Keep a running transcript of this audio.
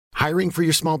Hiring for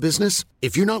your small business?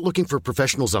 If you're not looking for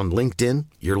professionals on LinkedIn,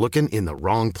 you're looking in the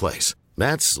wrong place.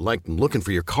 That's like looking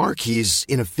for your car keys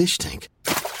in a fish tank.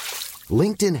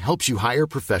 LinkedIn helps you hire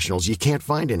professionals you can't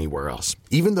find anywhere else,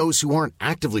 even those who aren't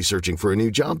actively searching for a new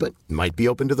job but might be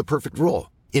open to the perfect role.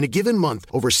 In a given month,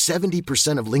 over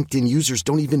 70% of LinkedIn users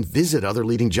don't even visit other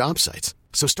leading job sites.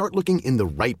 So start looking in the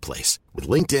right place. With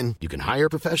LinkedIn, you can hire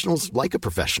professionals like a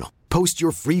professional. Post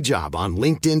your free job on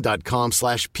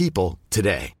linkedin.com/people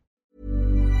today.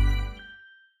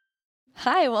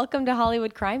 Hi, welcome to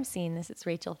Hollywood Crime Scene. This is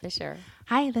Rachel Fisher.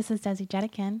 Hi, this is Desi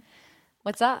Jetikin.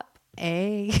 What's up?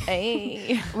 Hey.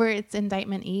 Hey. It's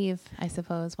indictment eve, I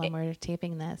suppose, when we're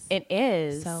taping this. It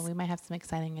is. So we might have some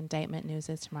exciting indictment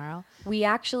news tomorrow. We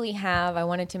actually have, I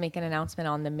wanted to make an announcement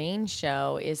on the main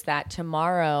show, is that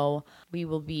tomorrow we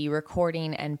will be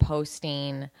recording and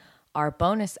posting our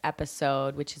bonus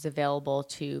episode, which is available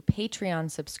to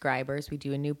Patreon subscribers. We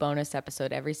do a new bonus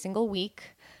episode every single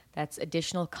week. That's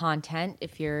additional content.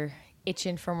 If you're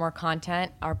itching for more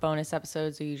content, our bonus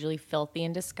episodes are usually filthy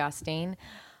and disgusting.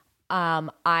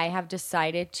 I have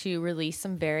decided to release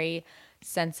some very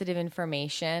sensitive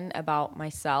information about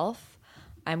myself.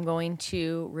 I'm going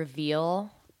to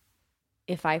reveal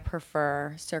if I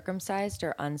prefer circumcised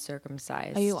or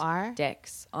uncircumcised you are?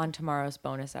 dicks on tomorrow's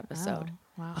bonus episode.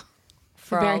 Oh, wow.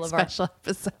 For a very all of special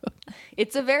episode.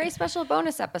 It's a very special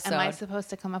bonus episode. Am I supposed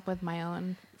to come up with my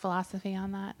own philosophy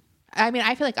on that? I mean,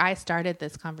 I feel like I started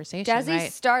this conversation, Desi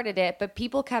right? started it, but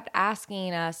people kept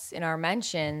asking us in our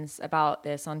mentions about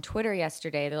this on Twitter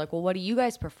yesterday. They're like, well, what do you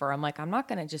guys prefer? I'm like, I'm not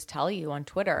going to just tell you on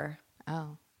Twitter.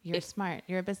 Oh, you're smart.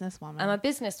 You're a businesswoman. I'm a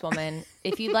businesswoman.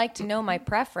 If you'd like to know my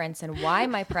preference and why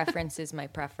my preference is my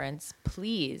preference,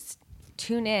 please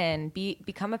tune in,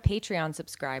 become a Patreon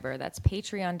subscriber. That's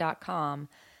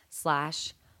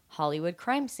patreon.com/Hollywood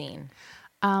Crime Scene.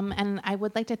 And I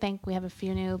would like to thank, we have a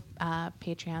few new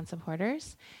Patreon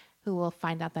supporters who will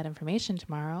find out that information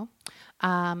tomorrow.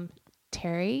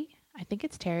 Terry, I think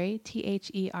it's Terry, Therri.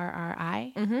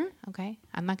 Mm-hmm. Okay.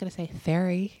 I'm not going to say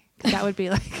Theory, because that would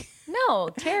be like... No,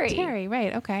 Terry. Terry,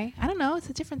 right. Okay. I don't know. It's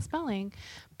a different spelling.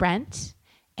 Brent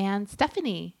and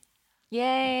Stephanie.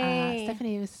 Yay.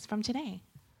 Stephanie was from today.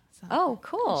 So Oh,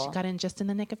 cool. she got in just in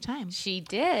the nick of time. She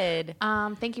did.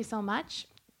 Thank you so much.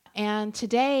 And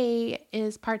today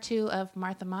is part 2 of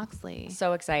Martha Moxley.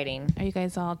 So exciting. Are you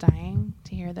guys all dying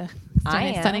to hear the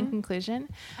stunning conclusion?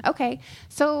 Okay.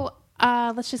 So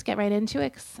let's just get right into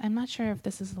it, 'cause I'm not sure if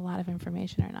this is a lot of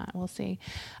information or not. We'll see.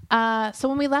 So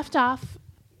when we left off,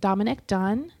 Dominick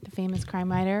Dunne, the famous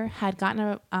crime writer, had gotten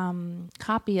a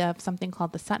copy of something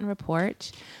called the Sutton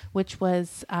Report, which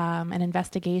was an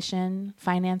investigation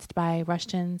financed by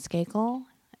Rushton Skakel,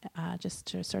 just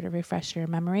to sort of refresh your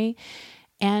memory.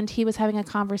 And he was having a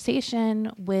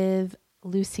conversation with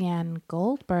Lucianne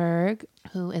Goldberg,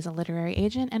 who is a literary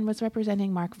agent and was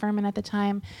representing Mark Fuhrman at the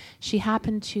time. She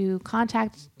happened to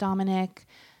contact Dominick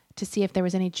to see if there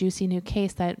was any juicy new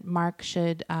case that Mark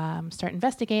should start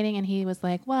investigating. And he was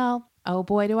like, well, oh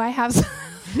boy, do I have just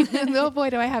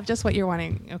what you're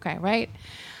wanting. Okay, right?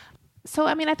 So,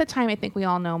 I mean, at the time, I think we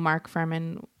all know Mark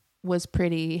Fuhrman was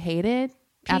pretty hated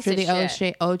after the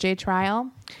OJ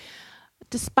trial.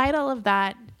 Despite all of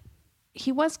that,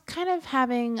 he was kind of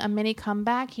having a mini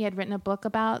comeback. He had written a book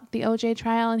about the OJ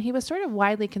trial, and he was sort of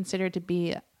widely considered to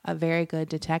be a very good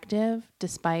detective,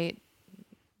 despite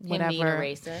whatever. Him being a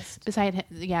racist.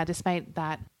 Despite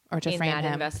that, or to frame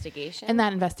him. In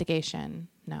that investigation,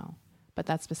 no. But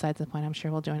that's besides the point. I'm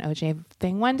sure we'll do an OJ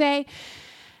thing one day,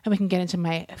 and we can get into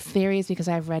my theories, because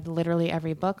I've read literally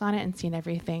every book on it and seen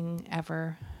everything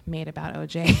ever made about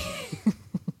OJ.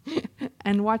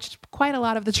 And watched quite a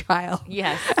lot of the trial.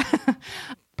 Yes.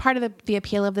 Part of the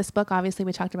appeal of this book, obviously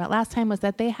we talked about last time, was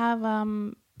that they have,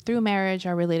 through marriage,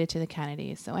 are related to the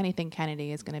Kennedys. So anything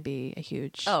Kennedy is going to be a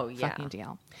huge fucking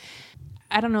deal.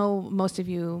 I don't know, most of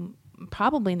you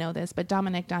probably know this, but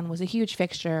Dominick Dunne was a huge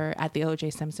fixture at the O.J.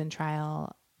 Simpson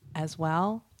trial as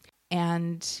well.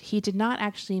 And he did not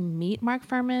actually meet Mark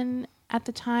Fuhrman at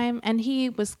the time. And he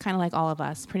was kind of like all of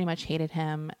us, pretty much hated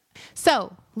him.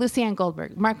 So, Lucianne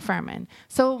Goldberg, Mark Fuhrman.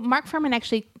 So, Mark Fuhrman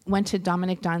actually went to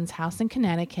Dominick Dunne's house in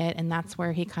Connecticut, and that's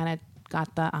where he kind of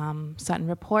got the Sutton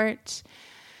Report.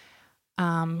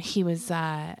 He was,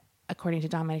 according to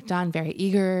Dominick Dunne, very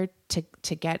eager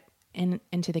to get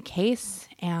into the case,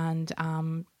 and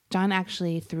Dunne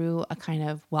actually threw a kind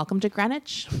of welcome to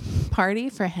Greenwich party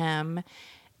for him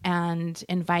and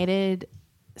invited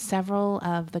several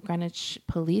of the Greenwich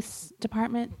Police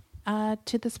Department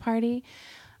to this party.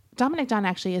 Dominick Dunne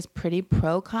actually is pretty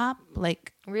pro-cop.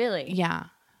 Like, really? Yeah.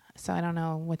 So I don't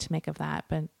know what to make of that,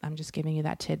 but I'm just giving you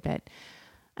that tidbit.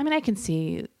 I mean, I can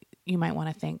see you might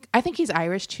want to think. I think he's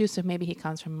Irish too, so maybe he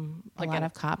comes from a lot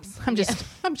of cops. I'm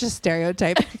just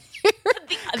stereotyping.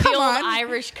 the old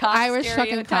Irish cop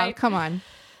fucking cop. Come on.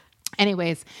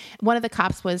 Anyways, one of the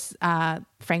cops was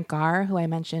Frank Garr, who I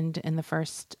mentioned in the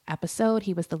first episode.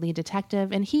 He was the lead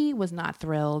detective, and he was not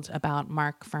thrilled about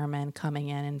Mark Fuhrman coming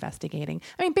in investigating.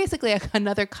 I mean, basically,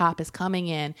 another cop is coming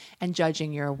in and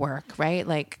judging your work, right?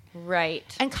 Like, right.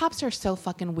 And cops are so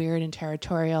fucking weird and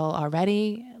territorial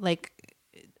already. Like,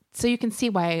 so you can see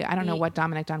why, I don't know what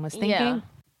Dominick Dunne was thinking. Yeah.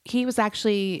 He was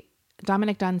actually,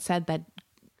 Dominick Dunne said that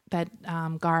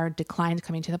Garr declined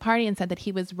coming to the party and said that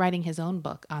he was writing his own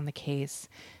book on the case,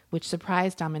 which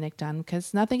surprised Dominick Dunne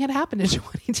because nothing had happened in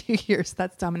 22 years.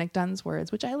 That's Dominick Dunne's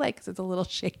words, which I like because it's a little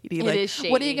shady. It is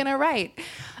shady. What are you going to write?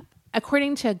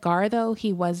 According to Garr, though,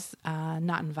 he was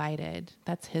not invited.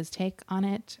 That's his take on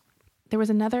it. There was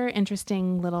another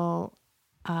interesting little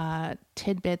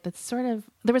tidbit that's sort of,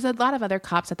 there was a lot of other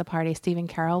cops at the party. Stephen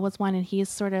Carroll was one, and he's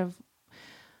sort of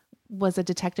was a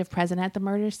detective present at the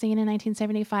murder scene in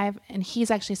 1975, and he's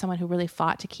actually someone who really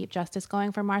fought to keep justice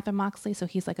going for Martha Moxley. So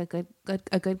he's like a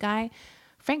good guy.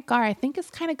 Frank Garr, I think, is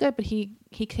kind of good, but he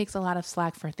takes a lot of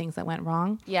slack for things that went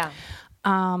wrong. Yeah.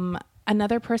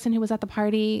 Another person who was at the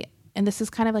party, and this is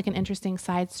kind of like an interesting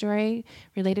side story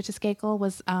related to Skakel,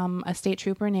 was a state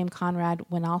trooper named Conrad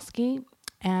Winalski.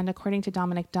 And according to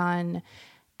Dominick Dunne,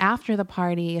 after the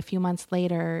party, a few months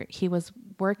later, he was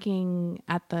working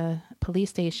at the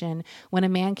police station when a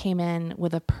man came in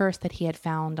with a purse that he had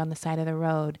found on the side of the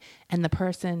road, and the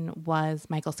person was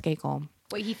Michael Skakel.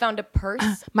 Wait, he found a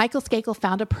purse? Michael Skakel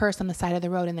found a purse on the side of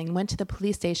the road and then went to the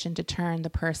police station to turn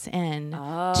the purse in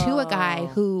to a guy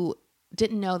who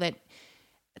didn't know that,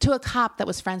 to a cop that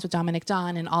was friends with Dominick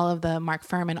Dunne and all of the Mark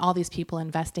Fuhrman, all these people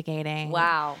investigating.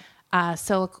 Wow.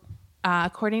 So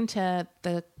according to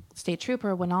the state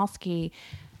trooper, Winalski,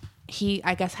 he,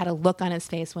 I guess, had a look on his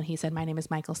face when he said, "My name is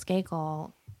Michael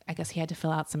Skakel." I guess he had to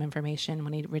fill out some information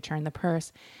when he returned the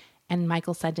purse. And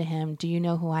Michael said to him, "Do you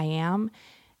know who I am?"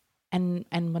 And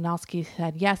Winalski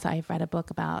said, "Yes, I've read a book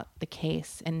about the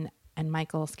case." And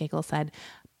Michael Skakel said,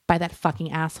 "By that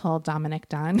fucking asshole, Dominick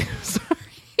Dunne." Sorry.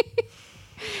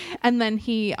 And then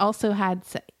he also had,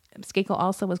 Skakel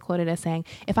also was quoted as saying,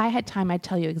 "If I had time, I'd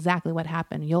tell you exactly what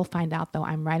happened. You'll find out, though.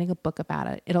 I'm writing a book about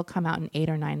it. It'll come out in 8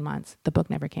 or 9 months." The book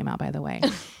never came out, by the way.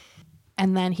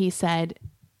 And then he said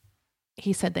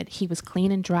that he was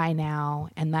clean and dry now,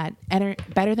 and that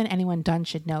better than anyone Dunne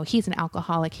should know, he's an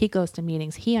alcoholic. He goes to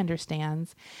meetings. He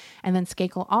understands. And then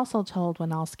Skakel also told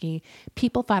Winalski,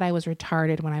 "People thought I was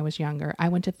retarded when I was younger. I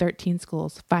went to 13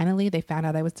 schools. Finally, they found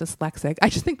out I was dyslexic." I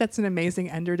just think that's an amazing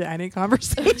ender to any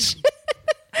conversation.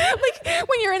 Like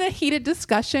when you're in a heated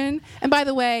discussion, and by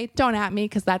the way, don't at me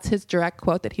because that's his direct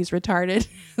quote that he's retarded.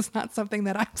 It's not something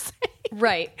that I'm saying.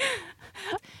 Right.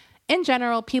 In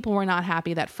general, people were not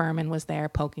happy that Fuhrman was there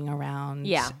poking around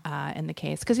in the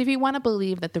case. Because if you want to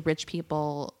believe that the rich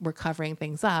people were covering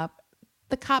things up,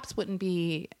 the cops wouldn't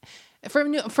be, for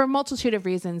a multitude of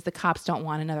reasons, the cops don't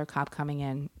want another cop coming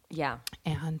in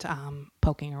and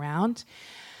poking around.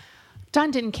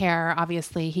 Dunne didn't care,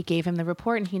 obviously. He gave him the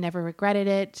report and he never regretted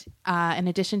it. In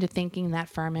addition to thinking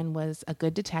that Fuhrman was a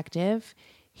good detective,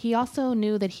 he also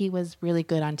knew that he was really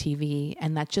good on TV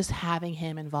and that just having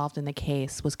him involved in the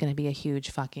case was going to be a huge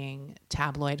fucking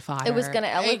tabloid fodder. It was going to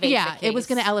elevate the case. It was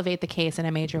going to elevate the case in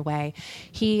a major way.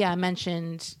 He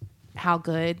mentioned how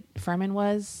good Fuhrman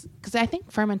was, because I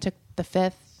think Fuhrman took the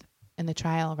 5th in the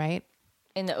trial, right?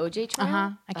 In the OJ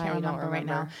trial? I can't remember right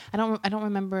now. I don't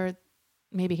remember.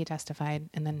 Maybe he testified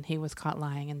and then he was caught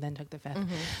lying and then took the 5th.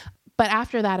 Mm-hmm. But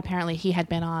after that, apparently he had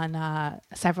been on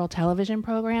several television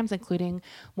programs, including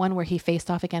one where he faced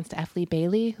off against F. Lee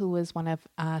Bailey, who was one of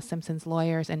Simpson's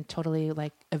lawyers, and totally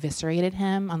like eviscerated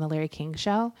him on the Larry King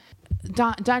show.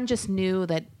 Dunne just knew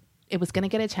that it was going to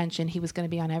get attention. He was going to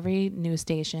be on every news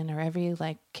station or every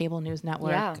like cable news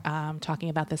network talking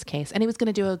about this case. And he was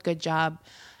going to do a good job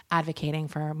advocating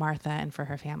for Martha and for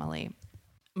her family.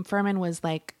 Fuhrman was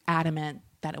like adamant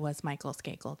that it was Michael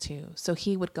Skakel too. So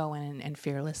he would go in and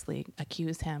fearlessly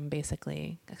accuse him,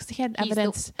 basically, because he had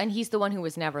evidence. And he's the one who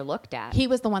was never looked at. He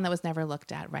was the one that was never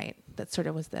looked at, right? That sort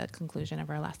of was the conclusion of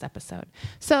our last episode.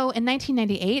 So in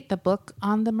 1998, the book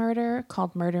on the murder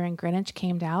called Murder in Greenwich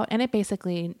came out, and it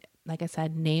basically, like I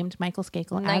said, named Michael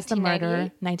Skakel as the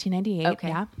murderer. 1998, okay.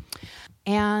 Yeah.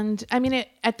 And I mean,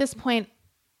 at this point,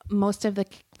 most of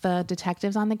the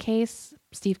detectives on the case,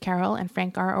 Steve Carroll and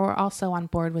Frank Garr, were also on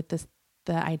board with the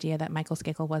idea that Michael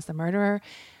Skakel was the murderer,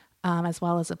 as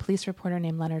well as a police reporter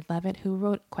named Leonard Levitt, who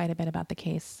wrote quite a bit about the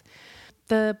case.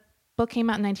 The book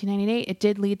came out in 1998. It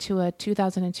did lead to a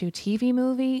 2002 TV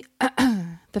movie.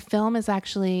 The film is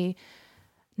actually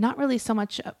not really so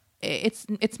much. It's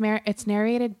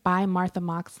narrated by Martha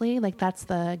Moxley. Like that's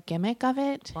the gimmick of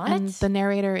it. What? And the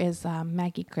narrator is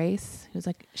Maggie Grace, who's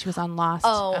like she was on Lost.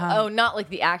 Not like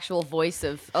the actual voice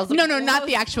of. I was like, no, not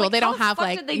the actual. They don't have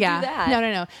like did they do that?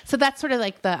 No. So that's sort of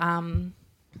like the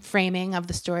framing of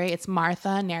the story. It's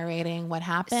Martha narrating what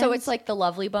happened. So it's like the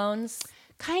Lovely Bones.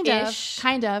 Kind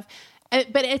of.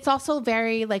 But it's also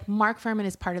very like Mark Fuhrman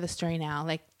is part of the story now.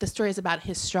 Like the story is about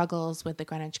his struggles with the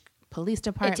Greenwich Police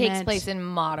Department. It takes place in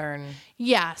modern.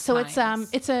 Yeah, so times.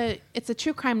 it's a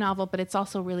true crime novel, but it's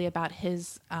also really about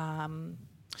his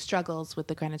struggles with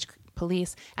the Greenwich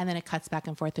Police, and then it cuts back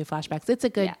and forth through flashbacks. It's a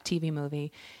good TV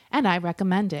movie, and I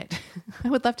recommend it. I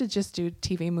would love to just do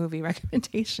TV movie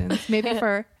recommendations, maybe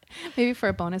for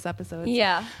a bonus episode.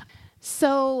 Yeah.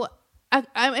 So,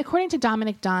 according to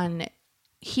Dominic Dunn,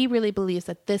 he really believes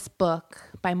that this book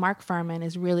by Mark Fuhrman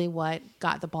is really what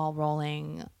got the ball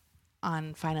rolling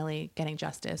on finally getting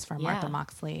justice for Martha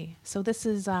Moxley. So this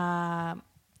is, I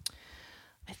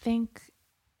think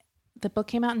the book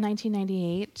came out in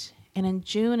 1998, and in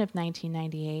June of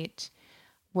 1998,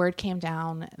 word came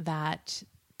down that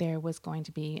there was going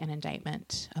to be an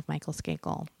indictment of Michael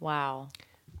Skakel. Wow.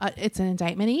 It's an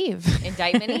indictment eve.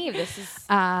 Indictment eve. This is...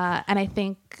 and I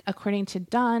think, according to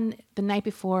Dunn, the night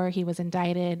before he was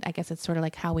indicted, I guess it's sort of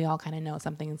like how we all kind of know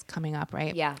something's coming up,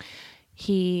 right? Yeah.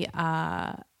 He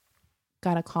got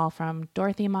a call from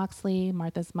Dorothy Moxley,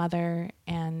 Martha's mother,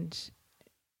 and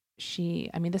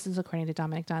this is according to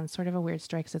Dominic Dunn, sort of a weird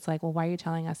story because it's like, well, why are you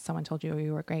telling us someone told you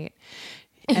you were great?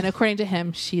 And according to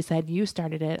him, she said, you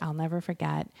started it. I'll never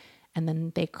forget. And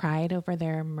then they cried over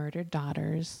their murdered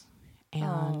daughters.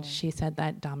 And she said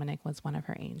that Dominic was one of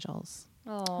her angels.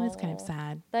 Oh, it's kind of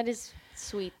sad. That is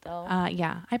sweet, though.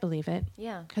 Yeah, I believe it.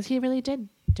 Yeah, because he really did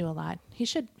do a lot. He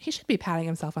should be patting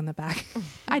himself on the back.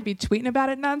 I'd be tweeting about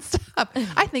it nonstop.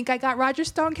 I think I got Roger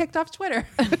Stone kicked off Twitter.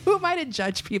 Who am I to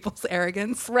judge people's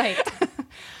arrogance? Right.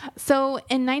 So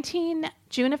in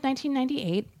June of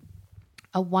 1998,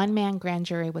 a one-man grand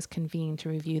jury was convened to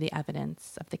review the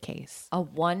evidence of the case. A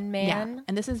one-man? Yeah,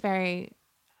 and this is very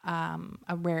a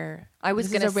rare. I was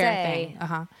going to say.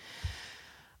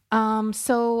 Thing.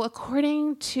 So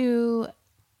according to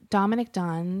Dominic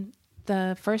Dunn,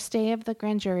 the first day of the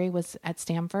grand jury was at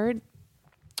Stamford,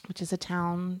 which is a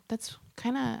town that's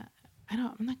kind of,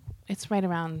 it's right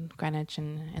around Greenwich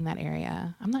and in that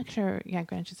area. I'm not sure. Yeah,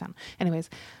 Greenwich is town. Anyways,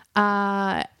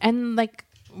 and like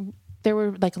there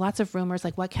were like lots of rumors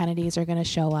like what Kennedys are going to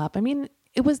show up. I mean,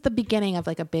 it was the beginning of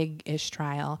like a big-ish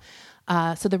trial.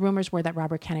 So the rumors were that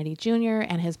Robert Kennedy Jr.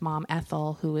 and his mom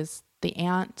Ethel, who is the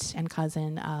aunt and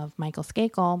cousin of Michael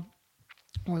Skakel,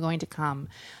 were going to come.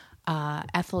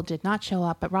 Ethel did not show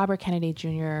up, but Robert Kennedy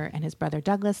Jr. and his brother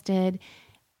Douglas did.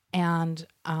 And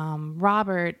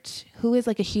Robert, who is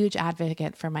like a huge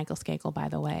advocate for Michael Skakel, by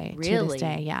the way, to this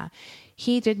day, yeah,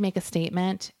 he did make a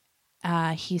statement.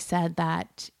 He said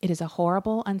that it is a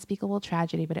horrible, unspeakable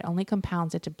tragedy, but it only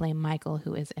compounds it to blame Michael,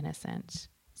 who is innocent.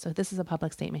 So this is a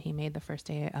public statement he made the first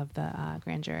day of the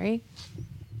grand jury.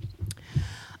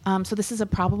 So this is a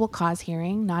probable cause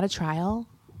hearing, not a trial,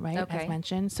 right? Okay. As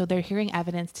mentioned. So they're hearing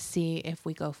evidence to see if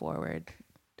we go forward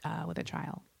with a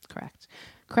trial. Correct.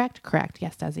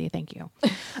 Yes, Desi, thank you.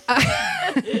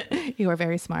 You are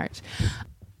very smart.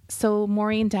 So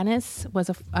Maureen Dennis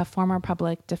was a former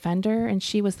public defender, and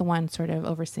she was the one sort of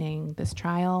overseeing this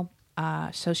trial.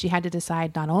 So she had to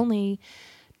decide not only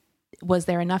was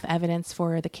there enough evidence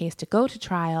for the case to go to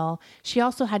trial, she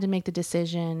also had to make the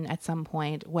decision at some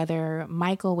point whether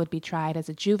Michael would be tried as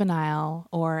a juvenile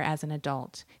or as an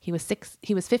adult. He was 15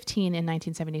 in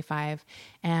 1975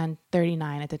 and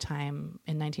 39 at the time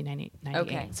in 1998.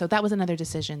 Okay. So that was another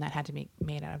decision that had to be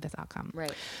made out of this outcome.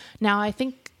 Right. Now, I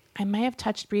think I may have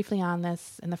touched briefly on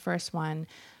this in the first one.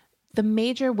 The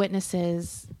major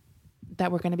witnesses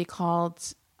that were going to be called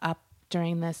up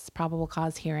during this probable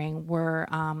cause hearing were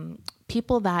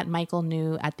people that Michael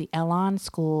knew at the Elon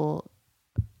school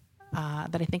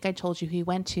that I think I told you he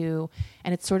went to,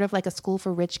 and it's sort of like a school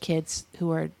for rich kids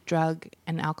who are drug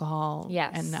and alcohol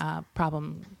and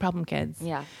problem kids.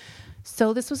 Yeah.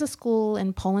 So this was a school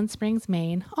in Poland Springs,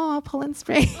 Maine. Oh, Poland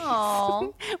Springs.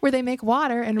 Where they make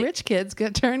water and rich kids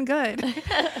turn good.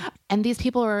 And these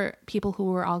people were people who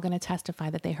were all going to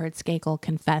testify that they heard Skakel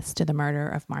confess to the murder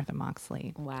of Martha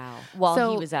Moxley. Wow.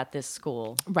 While he was at this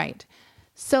school. Right.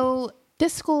 So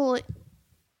this school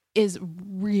is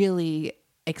really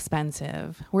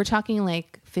expensive. We're talking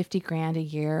like $50,000 a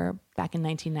year back in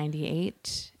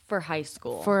 1998. For high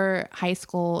school. For high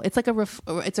school. It's like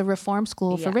it's a reform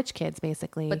school for rich kids,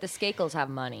 basically. But the Skakels have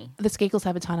money. The Skakels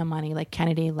have a ton of money, like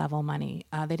Kennedy level money.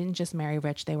 They didn't just marry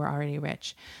rich. They were already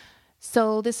rich.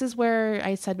 So this is where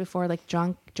I said before, like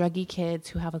druggy kids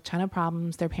who have a ton of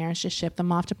problems, their parents just ship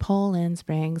them off to Poland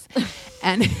Springs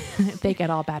and they get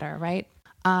all better, right?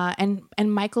 And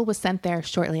Michael was sent there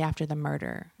shortly after the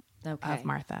murder of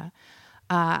Martha.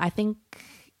 I think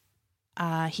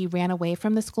he ran away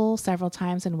from the school several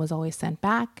times and was always sent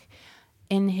back.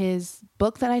 In his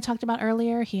book that I talked about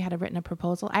earlier, he had written a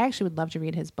proposal. I actually would love to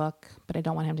read his book, but I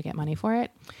don't want him to get money for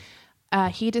it.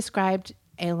 He described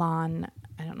Elan,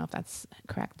 I don't know if that's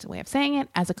the correct way of saying it,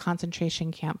 as a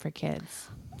concentration camp for kids.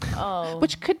 Oh.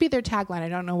 Which could be their tagline. I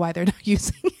don't know why they're not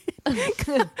using it.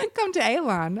 Come to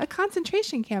Elan, a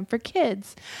concentration camp for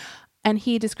kids. And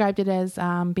he described it as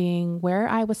being where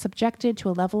I was subjected to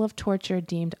a level of torture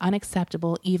deemed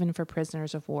unacceptable even for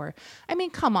prisoners of war. I mean,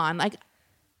 come on. Like,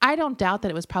 I don't doubt that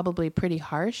it was probably pretty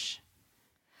harsh.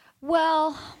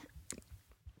 Well,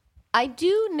 I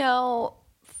do know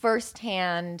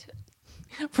firsthand.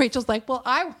 Rachel's like, well,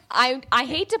 I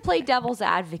hate to play devil's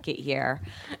advocate here.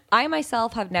 I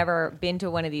myself have never been to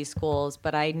one of these schools,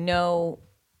 but I know...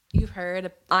 You've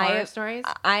heard horror stories?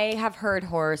 I have heard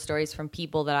horror stories from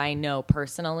people that I know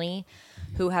personally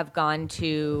who have gone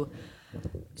to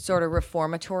sort of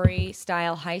reformatory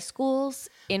style high schools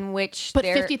in which But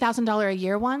 $50,000 a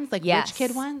year ones? Like yes, rich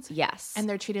kid ones? Yes. And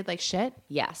they're treated like shit?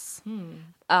 Yes.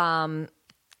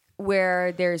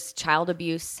 Where there's child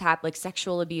abuse, like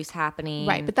sexual abuse happening.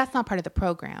 Right, but that's not part of the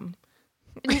program.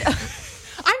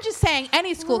 I'm just saying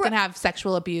any school can have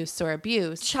sexual abuse or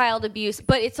abuse. Child abuse,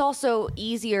 but it's also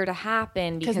easier to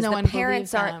happen because no one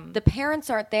believes them. The parents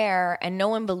aren't there and no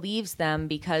one believes them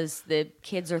because the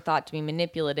kids are thought to be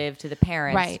manipulative to the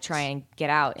parents to try and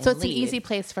get out and So it's leave. an easy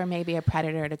place for maybe a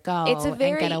predator to go and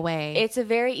get away. It's a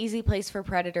very easy place for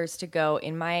predators to go,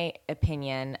 in my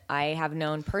opinion. I have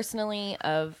known personally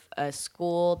of a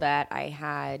school that I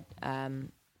had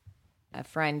a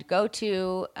friend go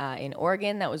to in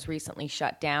Oregon that was recently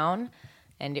shut down,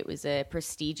 and it was a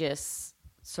prestigious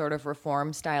sort of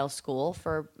reform style school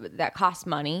that cost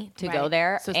money to go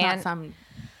there. So it's not some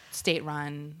state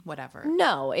run whatever.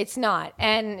 No, it's not.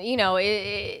 And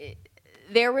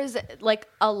there was like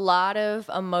a lot of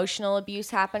emotional abuse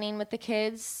happening with the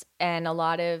kids and a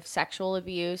lot of sexual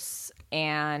abuse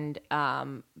and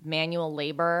manual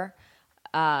labor.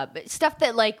 Stuff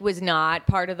that like was not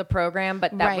part of the program,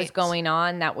 but that was going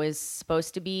on, that was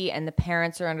supposed to be, and the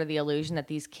parents are under the illusion that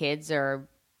these kids are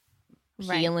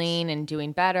healing and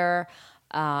doing better.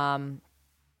 I'm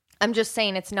just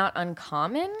saying it's not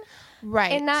uncommon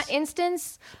in that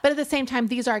instance. But at the same time,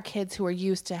 these are kids who are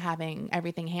used to having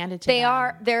everything handed to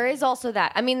them. There is also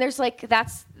that. I mean, there's like,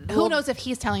 who knows if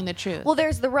he's telling the truth? Well,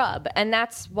 there's the rub. And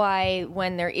that's why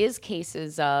when there is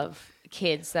cases of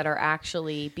kids that are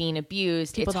actually being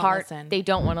abused, it's hard. Listen. They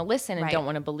don't want to listen and don't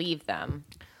want to believe them.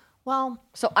 Well,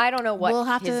 so I don't know what we'll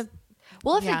have to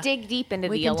dig deep into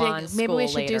the Elan school. Maybe we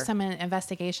should later. do some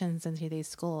investigations into these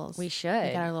schools. We should.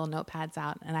 We got our little notepads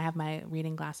out, and I have my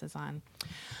reading glasses on.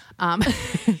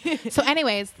 So,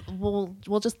 anyways, we'll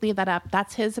just leave that up.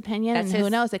 That's his opinion, and who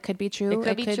knows? It could be true. It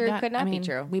could be true. It could not be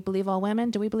true. We believe all women.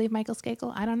 Do we believe Michael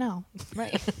Skakel? I don't know.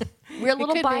 Right. We're a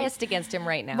little biased against him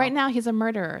right now. Right now, he's a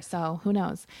murderer, so who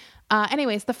knows?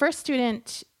 Anyways, the first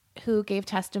student who gave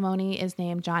testimony is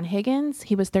named John Higgins.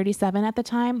 He was 37 at the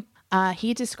time.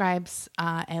 He describes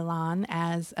Elan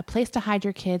as a place to hide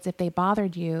your kids if they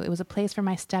bothered you. It was a place for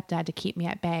my stepdad to keep me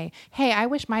at bay. Hey, I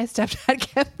wish my stepdad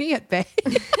kept me at bay.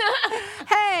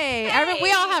 Hey.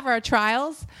 We all have our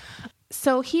trials.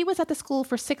 So he was at the school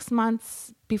for 6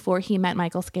 months before he met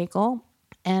Michael Skakel,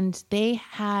 and they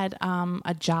had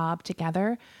a job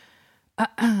together.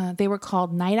 They were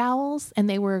called night owls, and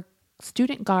they were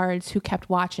student guards who kept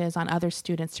watches on other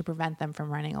students to prevent them from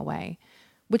running away.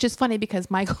 Which is funny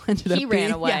because Michael He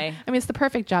ran away. Yeah, I mean, it's the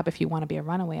perfect job if you want to be a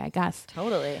runaway, I guess.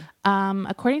 Totally.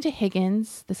 According to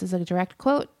Higgins, this is a direct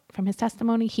quote from his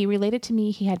testimony, he related to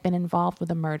me he had been involved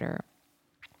with a murder.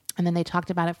 And then they talked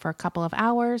about it for a couple of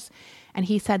hours. And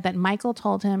he said that Michael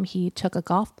told him he took a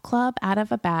golf club out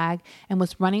of a bag and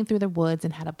was running through the woods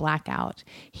and had a blackout.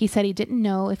 He said he didn't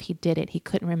know if he did it. He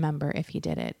couldn't remember if he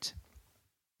did it.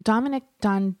 Dominic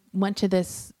Dunn went to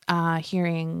this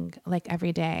hearing like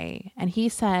every day, and he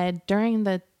said during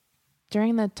the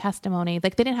testimony,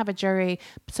 like they didn't have a jury,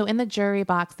 so in the jury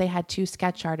box they had 2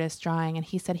 sketch artists drawing, and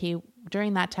he said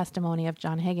during that testimony of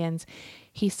John Higgins,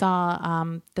 he saw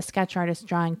the sketch artist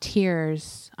drawing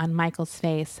tears on Michael's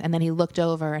face, and then he looked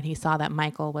over and he saw that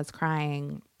Michael was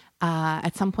crying.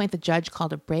 At some point, the judge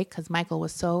called a break because Michael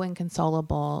was so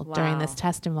inconsolable during this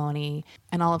testimony,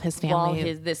 and all of his family.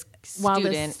 While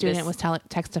this student was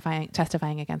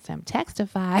testifying against him.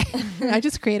 Textify. I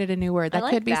just created a new word. That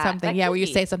could be something. Where you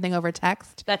say something over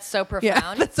text. That's so profound.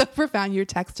 Yeah, that's so profound. You're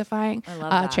textifying. I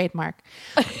love that. Trademark.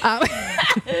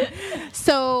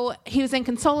 So he was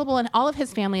inconsolable, and all of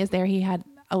his family is there. He had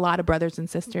a lot of brothers and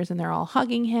sisters, and they're all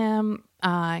hugging him,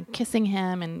 kissing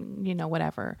him, and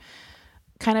whatever.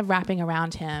 Kind of wrapping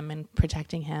around him and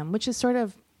protecting him, which is sort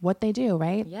of what they do,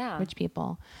 right? Yeah. Rich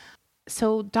people.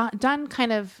 So Dunn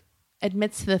kind of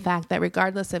admits to the fact that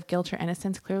regardless of guilt or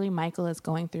innocence, clearly Michael is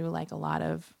going through like a lot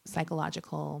of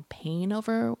psychological pain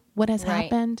over what has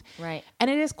happened. Right.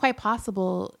 And it is quite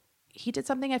possible he did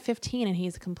something at 15 and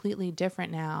he's completely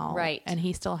different now. Right. And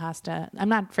he still has to, I'm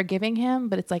not forgiving him,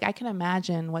 but it's like, I can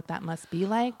imagine what that must be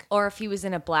like. Or if he was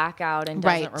in a blackout and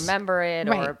doesn't remember it,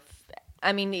 or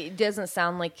I mean, it doesn't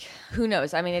sound like, who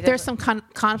knows? I mean, there's some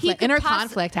conflict, inner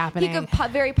conflict happening. He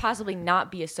could very possibly not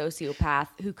be a sociopath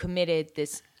who committed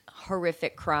this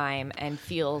horrific crime and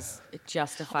feels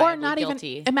justifiably or not guilty.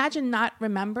 Even, imagine not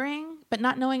remembering, but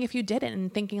not knowing if you did it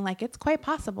and thinking like, it's quite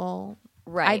possible.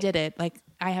 Right. I did it. Like,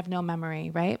 I have no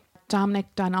memory, right? Dominic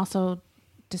Dunn also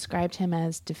described him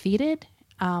as defeated.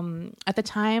 At the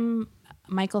time,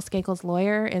 Michael Skakel's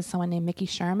lawyer is someone named Mickey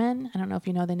Sherman. I don't know if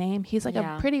you know the name. He's like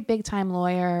a pretty big time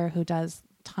lawyer who does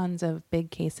tons of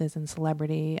big cases and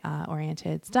celebrity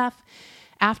oriented stuff.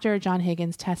 After John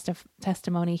Higgins'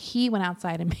 testimony, he went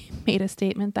outside and made a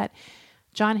statement that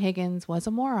John Higgins was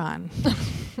a moron,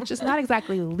 which is not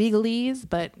exactly legalese,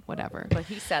 but whatever. But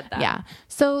he said that. Yeah.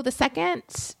 So the second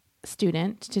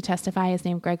student to testify is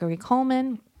named Gregory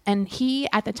Coleman. And he,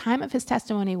 at the time of his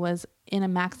testimony, was in a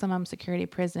maximum security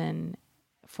prison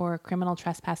for criminal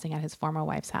trespassing at his former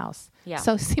wife's house. Yeah.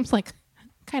 So it seems like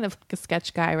kind of like a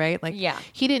sketch guy, right? Like,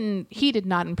 he did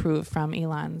not improve from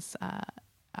Elon's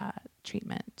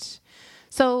treatment.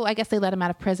 So I guess they let him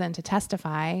out of prison to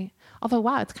testify. Although,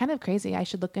 wow, it's kind of crazy. I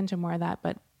should look into more of that.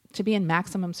 But to be in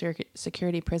maximum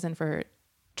security prison for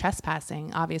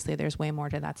trespassing, obviously there's way more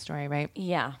to that story, right?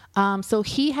 Yeah. So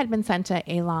he had been sent to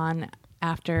Elon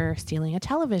after stealing a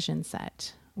television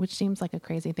set, which seems like a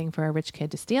crazy thing for a rich kid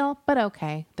to steal, but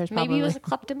okay. There's maybe he was a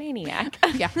kleptomaniac.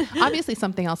 Yeah. Obviously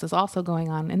something else is also going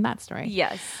on in that story.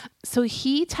 Yes. So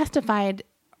he testified,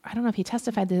 I don't know if he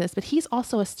testified to this, but he's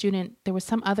also a student. There was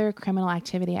some other criminal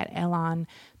activity at Elon.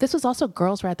 This was also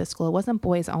girls were at the school. It wasn't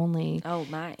boys only. Oh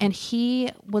my. And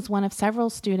he was one of several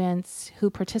students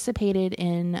who participated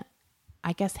in,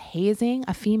 I guess, hazing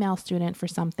a female student for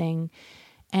something.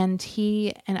 And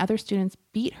he and other students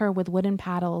beat her with wooden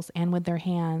paddles and with their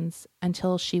hands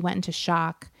until she went into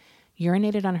shock,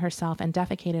 urinated on herself, and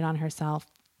defecated on herself.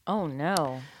 Oh,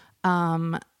 no.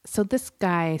 So this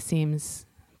guy seems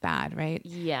bad, right?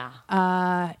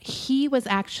 Yeah. He was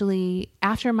actually,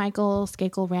 after Michael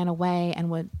Skakel ran away and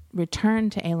would return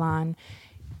to Elon,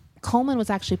 Coleman was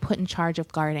actually put in charge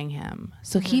of guarding him.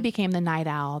 So he became the night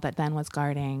owl that then was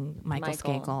guarding Michael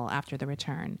Skakel after the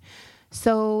return.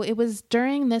 So it was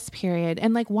during this period,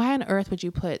 and like, why on earth would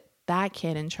you put that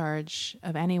kid in charge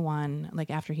of anyone, like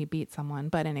after he beat someone?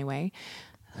 But anyway,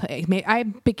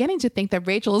 I'm beginning to think that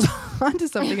Rachel's onto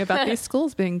something about these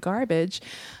schools being garbage.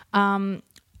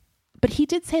 But he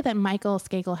did say that Michael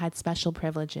Skakel had special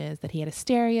privileges, that he had a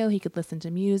stereo, he could listen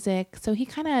to music. So he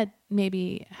kind of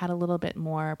maybe had a little bit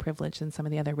more privilege than some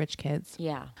of the other rich kids.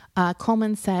 Yeah.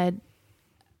 Coleman said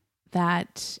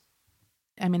that,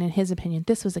 I mean, in his opinion,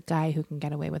 this was a guy who can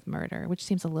get away with murder, which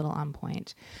seems a little on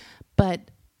point.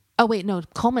 But,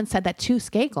 Coleman said that to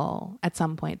Skakel at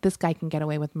some point, this guy can get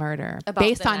away with murder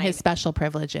based on his special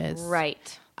privileges.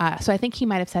 Right. So I think he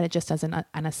might have said it just as an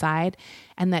aside,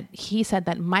 and that he said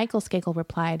that Michael Skakel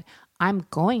replied, "I'm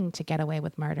going to get away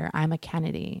with murder. I'm a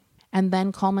Kennedy." And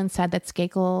then Coleman said that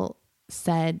Skakel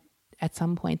said at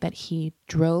some point that he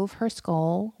drove her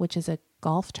skull, which is a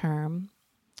golf term.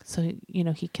 So,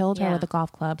 he killed her with a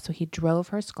golf club. So he drove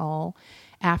her skull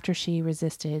after she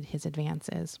resisted his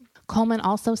advances. Coleman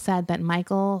also said that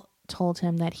Michael told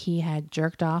him that he had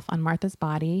jerked off on Martha's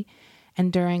body.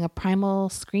 And during a primal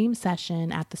scream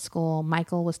session at the school,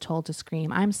 Michael was told to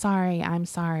scream, "I'm sorry, I'm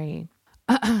sorry."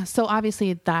 So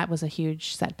obviously that was a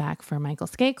huge setback for Michael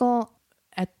Skakel.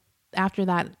 After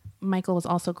that, Michael was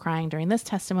also crying during this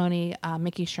testimony.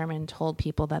 Mickey Sherman told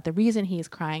people that the reason he is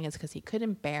crying is because he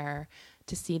couldn't bear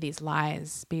to see these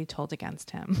lies be told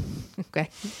against him. Okay.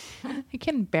 He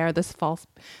can't bear this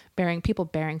people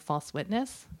bearing false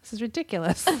witness. This is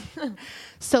ridiculous.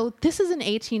 So this is an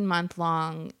 18-month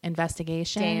long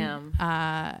investigation.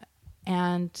 Damn.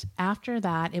 And after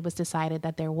that, it was decided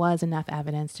that there was enough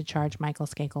evidence to charge Michael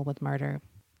Skakel with murder.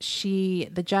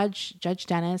 Judge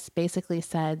Dennis, basically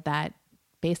said that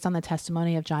based on the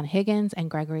testimony of John Higgins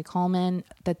and Gregory Coleman,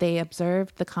 that they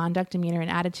observed the conduct, demeanor, and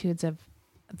attitudes of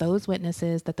those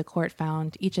witnesses, that the court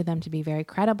found each of them to be very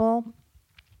credible.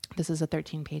 This is a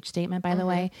 13-page statement, by the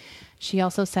way. She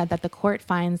also said that the court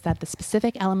finds that the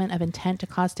specific element of intent to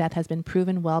cause death has been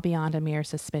proven well beyond a mere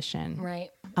suspicion. Right.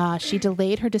 She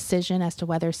delayed her decision as to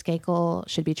whether Skakel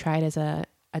should be tried as a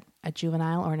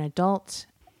juvenile or an adult.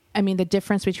 I mean, the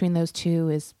difference between those two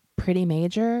is pretty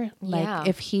major. Like,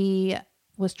 if he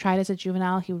was tried as a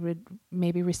juvenile, he would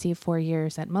maybe receive 4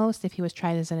 years at most. If he was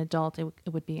tried as an adult, it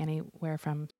would be anywhere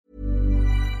from...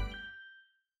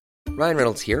 Ryan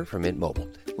Reynolds here from Mint Mobile.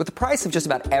 With the price of just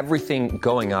about everything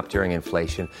going up during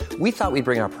inflation, we thought we'd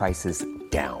bring our prices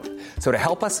down. So to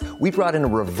help us, we brought in a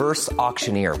reverse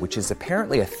auctioneer, which is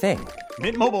apparently a thing.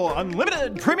 Mint Mobile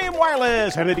Unlimited Premium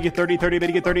Wireless. How to get 30, 30, bit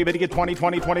to get 30, bit to get 20,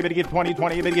 20, 20, bit to get 20,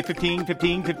 20, bit to get 15,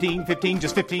 15, 15, 15,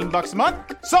 just $15 a month?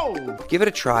 Sold! Give it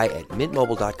a try at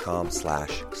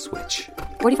mintmobile.com/switch.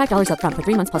 $45 up front for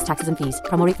 3 months plus taxes and fees.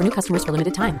 Promo rate for new customers for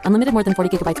limited time. Unlimited more than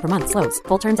 40 gigabytes per month. Slows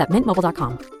full terms at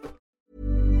mintmobile.com.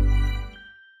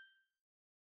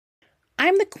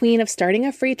 I'm the queen of starting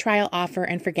a free trial offer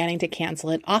and forgetting to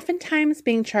cancel it, oftentimes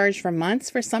being charged for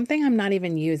months for something I'm not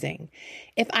even using.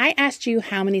 If I asked you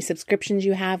how many subscriptions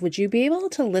you have, would you be able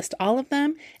to list all of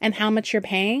them and how much you're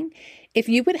paying? If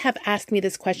you would have asked me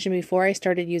this question before I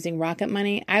started using Rocket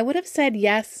Money, I would have said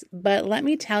yes, but let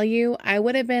me tell you, I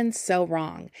would have been so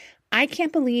wrong. I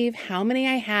can't believe how many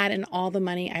I had and all the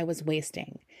money I was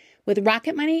wasting. With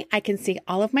Rocket Money, I can see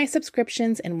all of my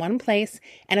subscriptions in one place,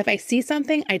 and if I see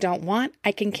something I don't want,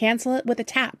 I can cancel it with a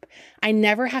tap. I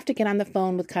never have to get on the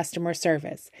phone with customer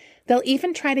service. They'll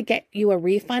even try to get you a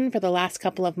refund for the last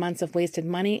couple of months of wasted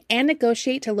money and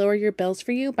negotiate to lower your bills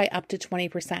for you by up to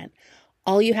 20%.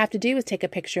 All you have to do is take a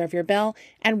picture of your bill,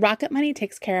 and Rocket Money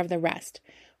takes care of the rest.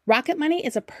 Rocket Money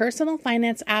is a personal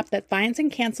finance app that finds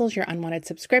and cancels your unwanted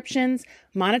subscriptions,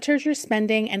 monitors your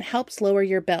spending, and helps lower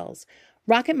your bills.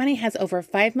 Rocket Money has over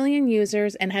 5 million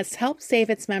users and has helped save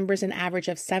its members an average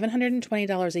of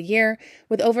 $720 a year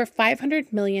with over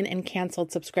 500 million in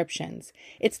canceled subscriptions.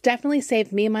 It's definitely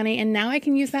saved me money, and now I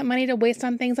can use that money to waste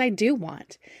on things I do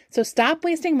want. So stop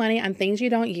wasting money on things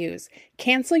you don't use.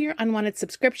 Cancel your unwanted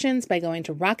subscriptions by going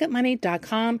to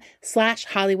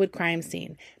rocketmoney.com/Hollywood crime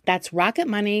scene. That's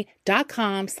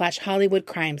rocketmoney.com/Hollywood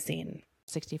crime scene.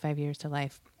 65 years to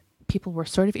life. People were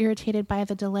sort of irritated by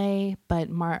the delay, but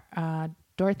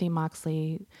Dorothy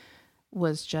Moxley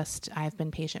was just, I've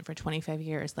been patient for 25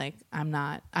 years. Like,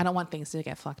 I don't want things to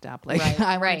get fucked up. Like, right,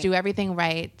 I want to do everything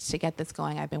right to get this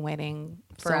going. I've been waiting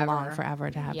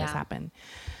forever to have this happen.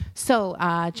 So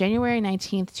January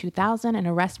 19th, 2000, an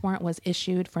arrest warrant was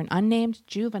issued for an unnamed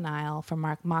juvenile for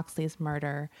Mark Moxley's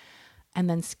murder. And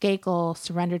then Skakel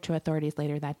surrendered to authorities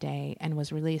later that day and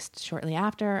was released shortly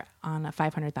after on a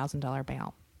 $500,000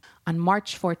 bail. On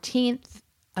March 14th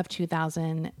of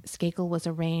 2000, Skakel was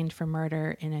arraigned for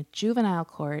murder in a juvenile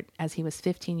court as he was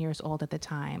 15 years old at the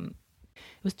time.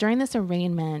 It was during this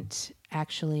arraignment,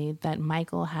 actually, that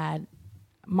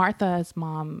Martha's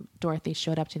mom, Dorothy,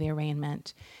 showed up to the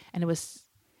arraignment. And it was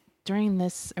during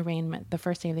this arraignment, the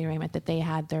first day of the arraignment, that they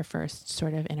had their first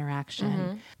sort of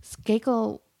interaction.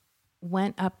 Skakel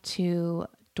went up to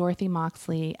Dorothy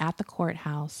Moxley at the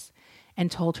courthouse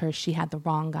and told her she had the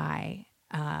wrong guy.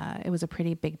 It was a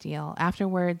pretty big deal.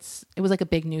 Afterwards, it was like a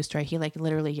big news story. He like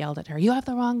literally yelled at her, "You have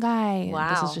the wrong guy." Wow.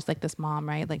 This is just like this mom,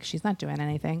 right? Like, she's not doing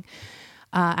anything.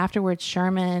 Afterwards,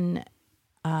 Sherman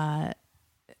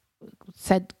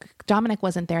said Dominic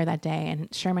wasn't there that day,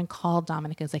 and Sherman called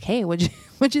Dominic and was like, "Hey, what'd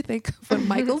you think of what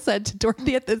Michael said to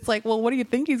Dorothy?" It's like, well, what do you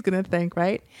think he's gonna think,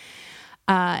 right?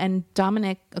 And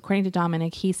Dominic, according to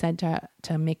Dominic, he said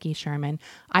to Mickey Sherman,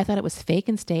 "I thought it was fake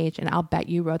and staged, and I'll bet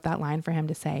you wrote that line for him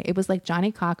to say. It was like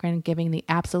Johnny Cochran giving the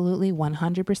absolutely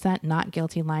 100% not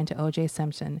guilty line to O.J.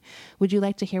 Simpson. Would you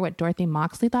like to hear what Dorothy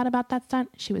Moxley thought about that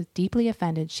stunt? She was deeply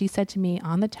offended. She said to me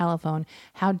on the telephone,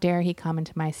 'How dare he come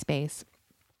into my space?'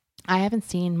 I haven't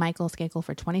seen Michael Skakel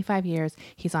for 25 years.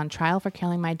 He's on trial for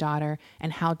killing my daughter,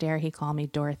 and how dare he call me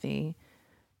Dorothy?"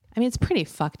 I mean, it's pretty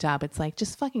fucked up. It's like,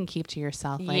 just fucking keep to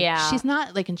yourself. Like, she's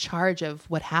not like in charge of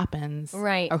what happens,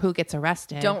 right, or who gets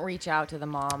arrested. Don't reach out to the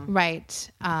mom, right?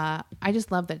 I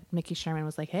just love that Mickey Sherman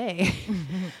was like, "Hey."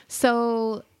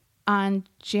 So on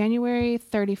January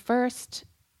 31st,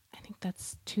 I think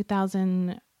that's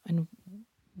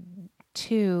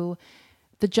 2002,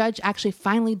 the judge actually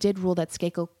finally did rule that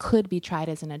Skakel could be tried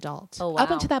as an adult. Oh, wow.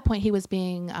 Up until that point, he was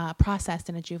being processed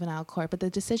in a juvenile court, but the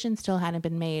decision still hadn't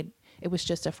been made it was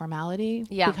just a formality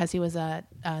because he was a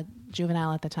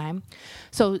juvenile at the time.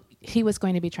 So he was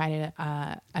going to be tried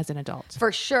as an adult.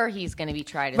 For sure he's going to be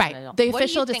tried as an adult. The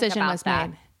official decision was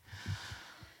made.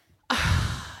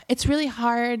 It's really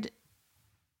hard.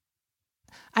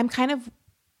 I'm kind of,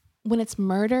 when it's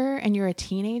murder and you're a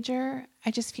teenager,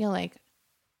 I just feel like,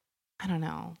 I don't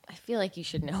know. I feel like you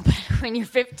should know better when you're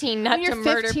 15 not to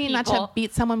murder people. Not to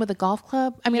beat someone with a golf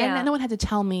club. I mean, no one had to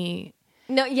tell me.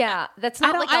 No, yeah. That's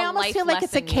not like a life lesson. I almost feel like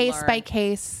it's a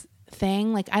case-by-case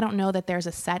thing. Like, I don't know that there's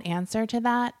a set answer to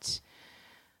that.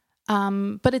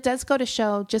 But it does go to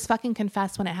show, just fucking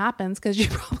confess when it happens, because you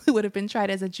probably would have been tried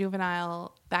as a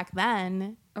juvenile back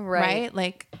then. Right?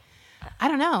 Like, I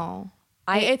don't know.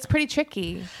 It's pretty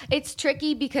tricky. It's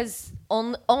tricky because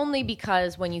only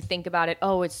because when you think about it,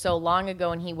 oh, it's so long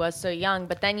ago and he was so young.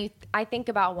 But then I think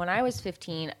about when I was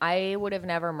 15, I would have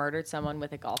never murdered someone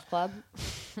with a golf club.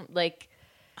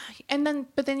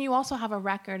 But then you also have a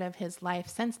record of his life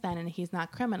since then, and he's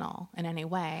not criminal in any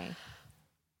way.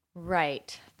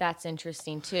 Right. That's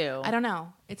interesting too. I don't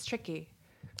know. It's tricky.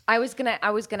 I was gonna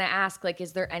ask, like,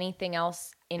 is there anything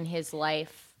else in his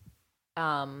life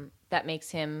that makes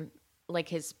him, like,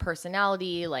 his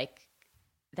personality, like,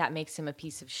 that makes him a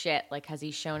piece of shit? Like, has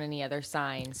he shown any other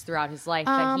signs throughout his life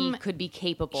that he could be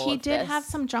capable of this? He did have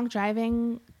some drunk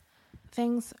driving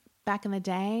things back in the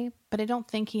day, but I don't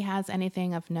think he has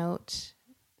anything of note.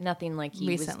 Nothing like he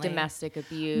recently. Was domestic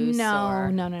abuse? No.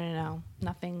 Nothing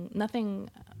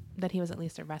that he was at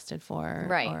least arrested for.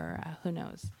 Right. Or who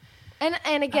knows.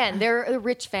 And again, they're a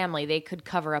rich family. They could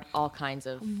cover up all kinds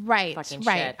of fucking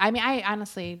shit. I mean, I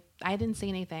honestly didn't see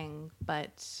anything,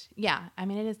 but yeah, I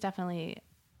mean, it is definitely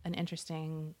an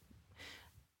interesting.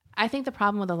 I think the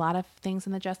problem with a lot of things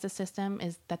in the justice system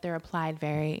is that they're applied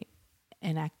very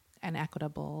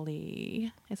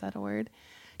inequitably. Is that a word?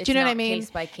 It's Do you know what I mean?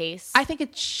 Case by case. I think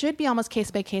it should be almost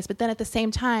case by case, but then at the same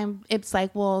time, it's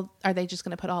like, well, are they just going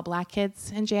to put all black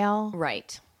kids in jail?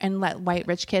 Right. And let white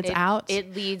rich kids out.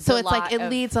 It leads so it's like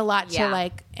it leads a lot to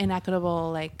like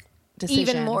inequitable like decisions.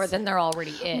 Even more than there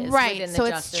already is. Right. So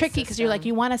it's tricky because you're like,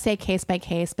 you want to say case by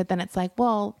case, but then it's like,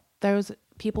 well, those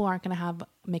people aren't going to have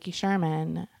Mickey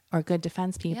Sherman or good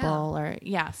defense people or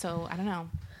so I don't know.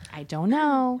 I don't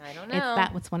know.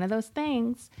 It's one of those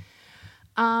things.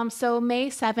 So May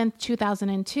 7th,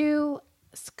 2002,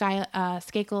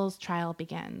 Skakel's trial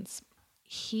begins.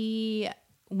 He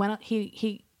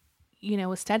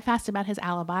was steadfast about his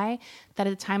alibi, that at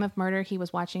the time of murder, he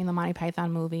was watching the Monty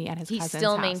Python movie at his cousin's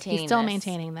house. He's still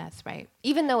maintaining this, right?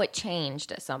 Even though it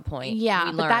changed at some point.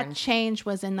 Yeah, but that change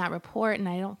was in that report, and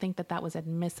I don't think that was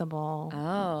admissible.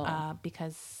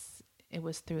 Because it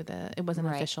was it wasn't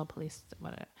official police.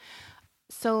 Whatever.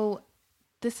 So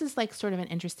this is like sort of an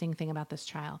interesting thing about this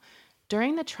trial.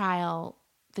 During the trial,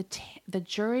 the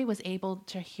jury was able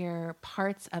to hear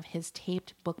parts of his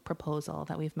taped book proposal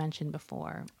that we've mentioned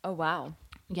before. Oh, wow.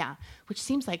 Yeah, which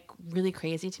seems like really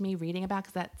crazy to me reading about,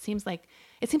 because it seems like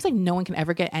no one can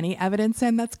ever get any evidence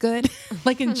in that's good.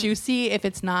 Like in Juicy, if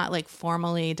it's not like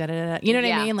formally you know what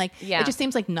I mean? Like it just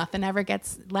seems like nothing ever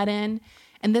gets let in.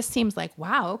 And this seems like,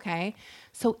 wow, okay.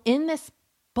 So in this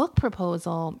book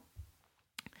proposal,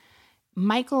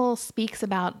 Michael speaks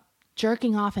about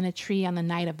jerking off in a tree on the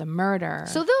night of the murder.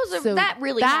 So that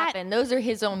really happened. Those are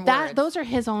his own words. Those are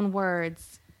his own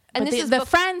words. And the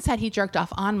friend said he jerked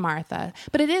off on Martha.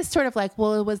 But it is sort of like,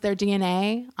 well, was there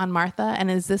DNA on Martha?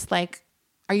 And is this like,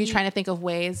 are you trying to think of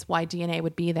ways why DNA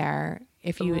would be there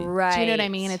if you, right. Do you know what I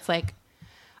mean? It's like,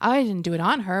 I didn't do it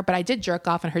on her, but I did jerk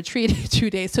off in her tree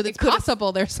 2 days. So it's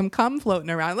possible there's some cum floating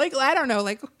around. Like, I don't know.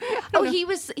 Like, he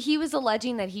was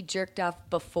alleging that he jerked off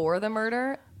before the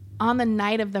murder. On the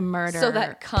night of the murder, so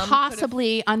that cum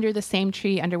possibly under the same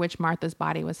tree under which Martha's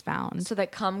body was found. So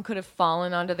that cum could have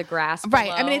fallen onto the grass below.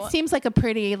 Right. I mean, it seems like a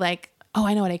pretty like, oh,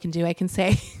 I know what I can do. I can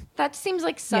say. That seems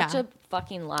like such a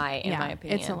fucking lie, in my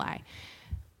opinion. It's a lie.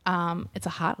 It's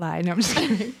a hot lie. No, I'm just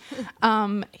kidding.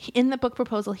 In the book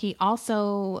proposal, he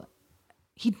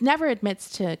never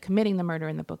admits to committing the murder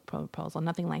in the book proposal.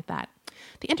 Nothing like that.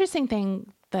 The interesting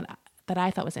thing that I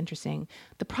thought was interesting,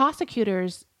 the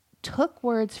prosecutors took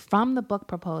words from the book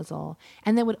proposal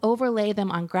and they would overlay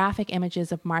them on graphic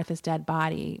images of Martha's dead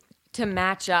body to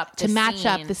match up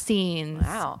the scenes.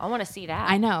 Wow, I want to see that.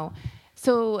 I know.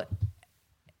 So,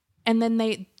 and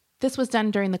then this was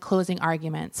done during the closing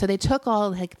argument. So they took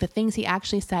all like the things he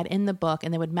actually said in the book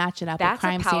and they would match it up with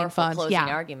crime scene photos. That's a closing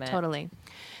argument. Totally.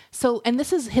 So, and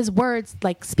this is his words,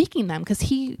 like speaking them, because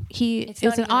it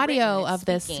was an audio of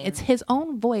this. It's his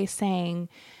own voice saying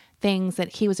things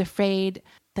that he was afraid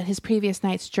that his previous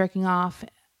night's jerking off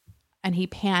and he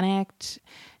panicked.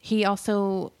 He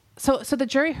also So the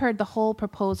jury heard the whole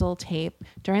proposal tape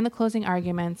during the closing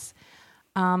arguments.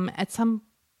 They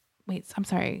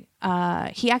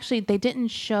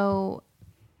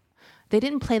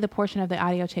didn't play the portion of the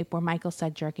audio tape where Michael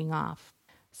said jerking off.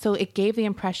 So it gave the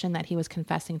impression that he was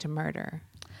confessing to murder.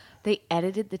 They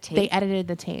edited the tape? They edited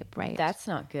the tape, right. That's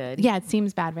not good. Yeah, it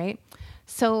seems bad, right?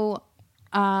 So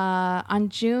on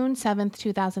June 7th,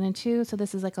 2002, so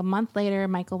this is like a month later,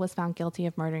 Michael was found guilty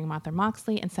of murdering Martha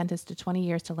Moxley and sentenced to 20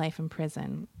 years to life in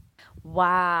prison.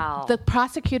 Wow. The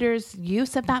prosecutor's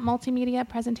use of that multimedia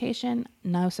presentation,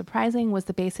 no surprising, was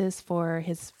the basis for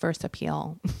his first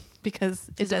appeal because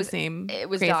it was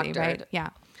crazy, doctored. Right? Yeah.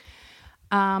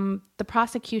 The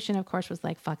prosecution, of course, was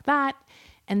like, fuck that.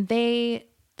 And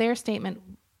their statement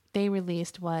they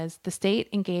released was the state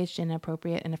engaged in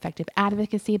appropriate and effective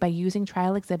advocacy by using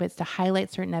trial exhibits to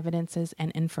highlight certain evidences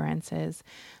and inferences.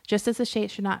 Just as the state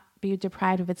should not be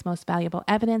deprived of its most valuable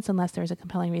evidence unless there is a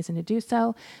compelling reason to do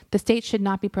so, the state should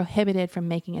not be prohibited from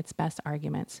making its best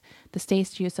arguments. The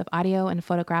state's use of audio and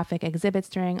photographic exhibits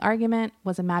during argument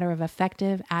was a matter of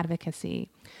effective advocacy.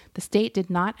 The state did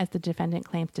not, as the defendant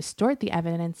claims, distort the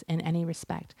evidence in any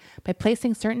respect. By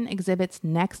placing certain exhibits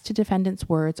next to defendant's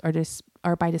words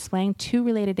or by displaying two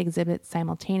related exhibits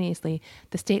simultaneously,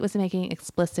 the state was making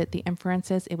explicit the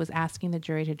inferences it was asking the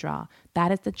jury to draw.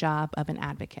 That is the job of an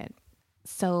advocate.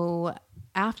 So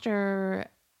after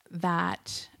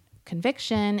that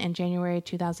conviction in January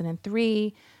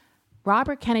 2003,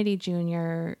 Robert Kennedy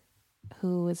Jr.,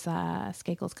 who was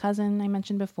Skakel's cousin I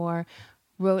mentioned before,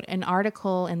 wrote an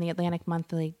article in the Atlantic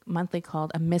Monthly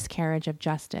called A Miscarriage of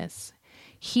Justice.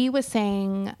 He was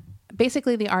saying,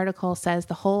 basically the article says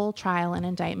the whole trial and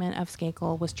indictment of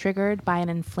Skakel was triggered by an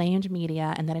inflamed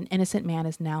media and that an innocent man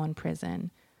is now in prison.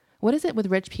 What is it with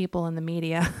rich people in the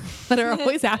media that are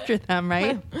always after them,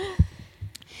 right?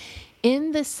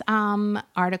 In this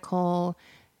article,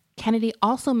 Kennedy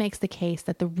also makes the case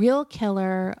that the real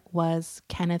killer was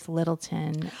Kenneth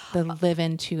Littleton, the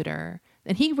live-in tutor.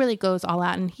 And he really goes all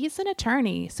out, and he's an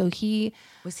attorney. So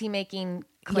was he making,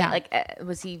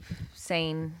 was he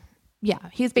saying... Yeah,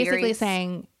 he's basically theories?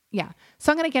 saying... Yeah.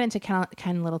 So I'm going to get into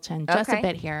Ken Littleton just a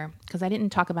bit here because I didn't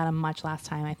talk about him much last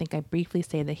time. I think I briefly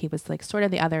stated that he was like sort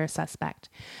of the other suspect.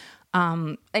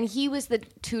 And he was the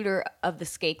tutor of the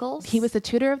Skakels? He was the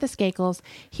tutor of the Skakels.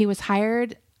 He was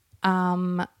hired...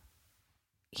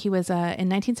 he was in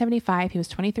 1975. He was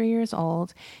 23 years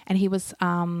old, and he was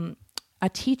a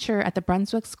teacher at the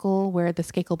Brunswick School where the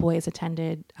Skakel boys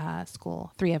attended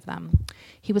school, 3 of them.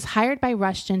 He was hired by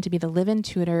Rushton to be the live-in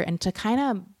tutor and to kind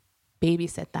of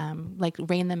babysit them, like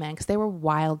rein them in, because they were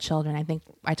wild children. I think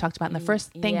I talked about in the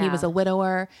first thing, he was a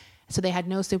widower, so they had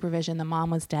no supervision. The mom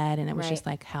was dead, and it was just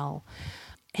like hell.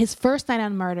 His first night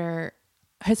on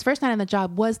the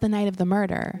job was the night of the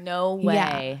murder. No way.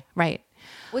 Yeah, right.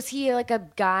 Was he like a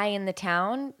guy in the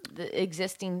town, the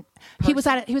existing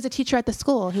person? He was a teacher at the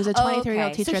school. He was a 23-year-old teacher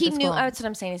at the school. So he knew, that's what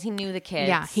I'm saying, is he knew the kids.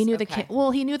 Yeah, he knew the kid.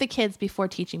 Well, he knew the kids before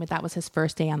teaching, but that was his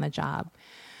first day on the job.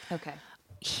 Okay.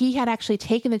 He had actually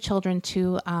taken the children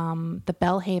to the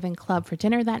Bellhaven Club for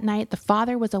dinner that night. The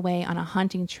father was away on a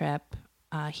hunting trip.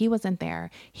 He wasn't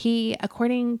there.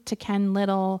 According to Ken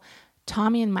Little,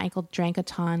 Tommy and Michael drank a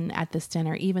ton at this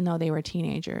dinner, even though they were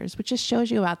teenagers, which just shows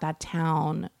you about that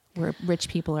town where rich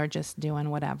people are just doing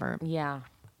whatever. Yeah.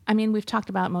 I mean, we've talked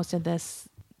about most of this.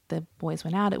 The boys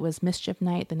went out. It was mischief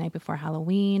night, the night before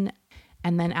Halloween.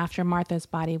 And then after Martha's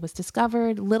body was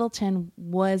discovered, Littleton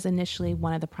was initially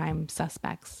one of the prime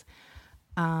suspects.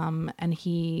 And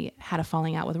he had a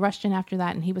falling out with Rushton after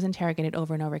that, and he was interrogated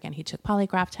over and over again. He took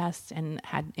polygraph tests and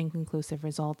had inconclusive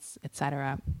results,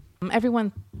 etc.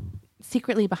 Everyone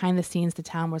secretly behind the scenes, the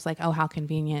town was like, oh, how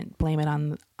convenient. Blame it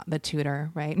on the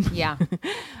tutor, right? Yeah.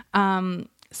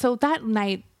 So that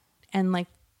night and like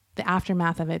the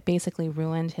aftermath of it basically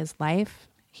ruined his life.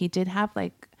 He did have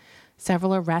like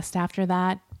several arrests after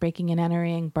that, breaking and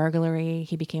entering, burglary.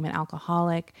 He became an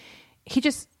alcoholic.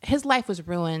 His life was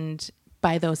ruined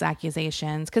by those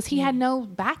accusations because he had no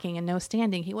backing and no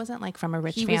standing. He wasn't like from a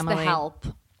rich family. He was the help.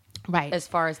 Right. As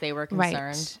far as they were concerned.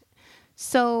 Right.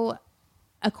 So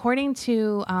according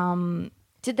to...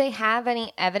 did they have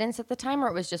any evidence at the time, or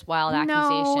it was just wild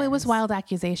accusations? No, it was wild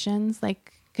accusations.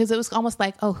 Like, because it was almost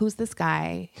like, oh, who's this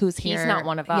guy who's here? He's not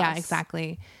one of us. Yeah,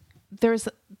 exactly. There's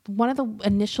one of the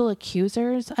initial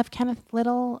accusers of Kenneth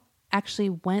Little actually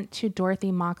went to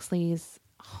Dorothy Moxley's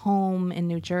home in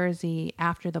New Jersey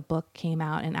after the book came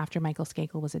out and after Michael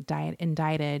Skakel was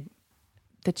indicted.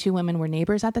 The 2 women were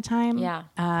neighbors at the time. Yeah.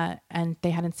 And they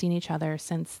hadn't seen each other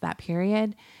since that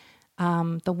period.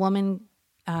 The woman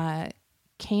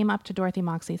came up to Dorothy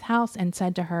Moxley's house and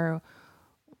said to her,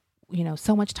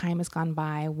 so much time has gone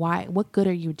by. What good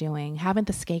are you doing? Haven't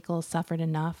the Skakels suffered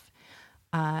enough?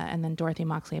 And then Dorothy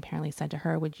Moxley apparently said to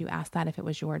her, would you ask that if it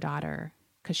was your daughter?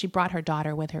 Because she brought her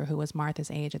daughter with her, who was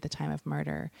Martha's age at the time of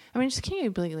murder. I mean, just can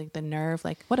you believe like the nerve?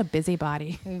 Like, what a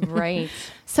busybody. Right.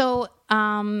 So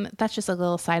that's just a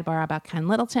little sidebar about Ken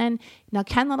Littleton. Now,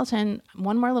 Ken Littleton,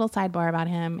 one more little sidebar about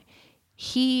him.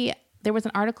 There was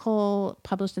an article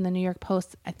published in the New York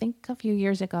Post, I think a few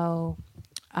years ago,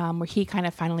 where he kind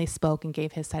of finally spoke and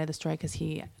gave his side of the story because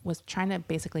he was trying to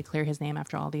basically clear his name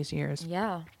after all these years.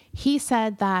 Yeah. He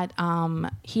said that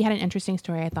he had an interesting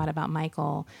story, I thought, about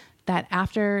Michael, that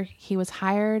after he was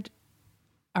hired,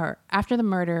 or after the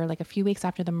murder, like a few weeks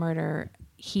after the murder,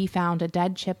 he found a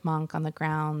dead chipmunk on the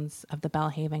grounds of the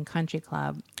Bellhaven Country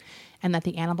Club, and that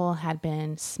the animal had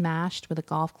been smashed with a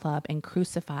golf club and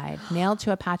crucified, nailed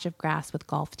to a patch of grass with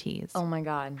golf tees. Oh my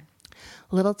God.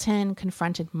 Littleton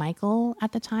confronted Michael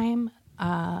at the time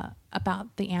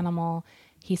about the animal.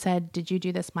 He said, "Did you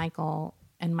do this, Michael?"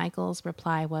 And Michael's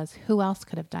reply was, "Who else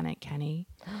could have done it, Kenny?"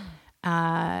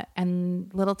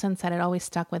 And Littleton said it always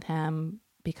stuck with him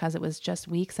because it was just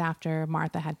weeks after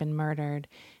Martha had been murdered.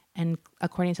 And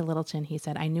according to Littleton, he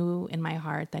said, "I knew in my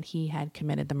heart that he had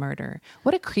committed the murder."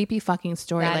 What a creepy fucking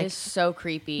story. That is so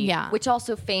creepy. Yeah. Which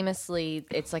also famously,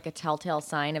 it's like a telltale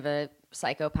sign of a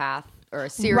psychopath or a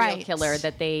serial killer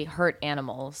that they hurt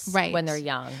animals when they're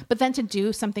young. But then to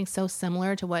do something so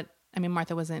similar to what, I mean,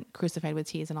 Martha wasn't crucified with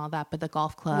teas and all that, but the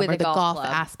golf club With or the the golf club.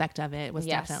 aspect of it was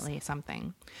definitely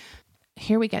something.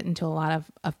 Here we get into a lot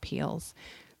of appeals.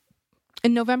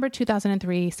 In November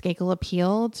 2003, Skakel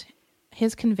appealed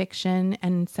his conviction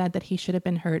and said that he should have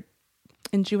been heard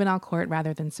in juvenile court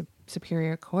rather than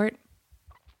superior court.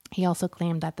 He also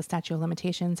claimed that the statute of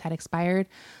limitations had expired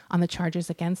on the charges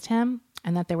against him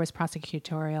and that there was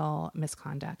prosecutorial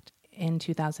misconduct. In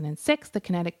 2006, the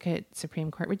Connecticut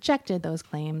Supreme Court rejected those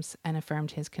claims and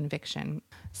affirmed his conviction.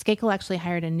 Skakel actually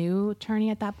hired a new attorney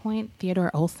at that point,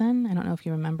 Theodore Olson. I don't know if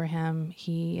you remember him.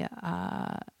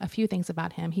 A few things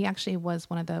about him. He actually was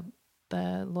one of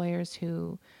the lawyers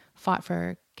who fought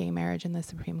for gay marriage in the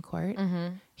Supreme Court.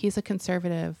 Mm-hmm. He's a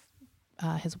conservative.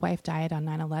 His wife died on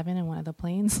 9/11 in one of the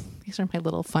planes. These are my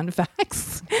little fun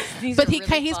facts. He's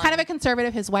kind of a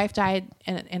conservative. His wife died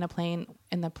in the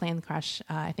plane crash,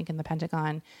 I think in the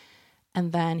Pentagon.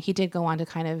 And then he did go on to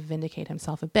kind of vindicate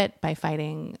himself a bit by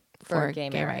fighting for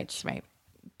gay rights. Right.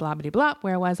 Blah, blah, blah.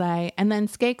 Where was I? And then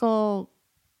Skakel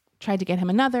tried to get him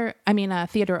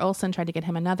Theodore Olson tried to get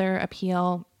him another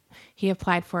appeal. He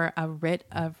applied for a writ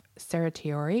of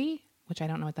certiorari, which I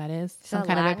don't know what that is. Some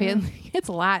kind Latin? of appeal. It's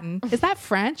Latin. Is that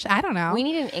French? I don't know. We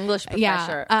need an English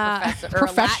professor.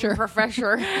 Professor.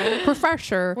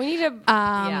 Professor. We need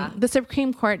The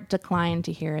Supreme Court declined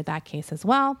to hear that case as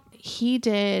well. He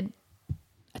did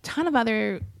a ton of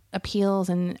other appeals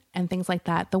and things like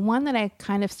that. The one that I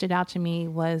kind of stood out to me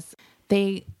was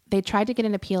they tried to get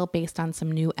an appeal based on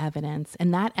some new evidence,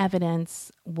 and that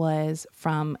evidence was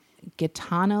from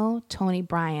Gaetano Tony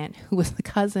Bryant, who was the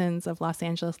cousins of Los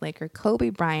Angeles Laker Kobe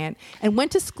Bryant and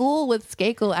went to school with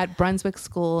Skakel at Brunswick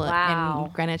School in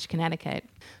Greenwich, Connecticut.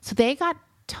 So they got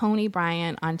Tony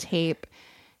Bryant on tape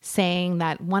saying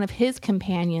that one of his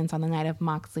companions on the night of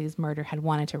Moxley's murder had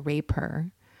wanted to rape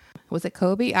her. Was it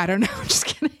Kobe? I don't know. I'm just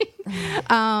kidding.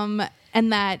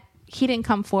 And that he didn't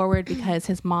come forward because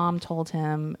his mom told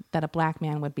him that a black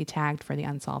man would be tagged for the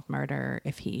unsolved murder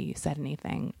if he said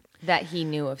anything. That he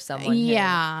knew of someone.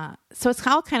 Yeah. So it's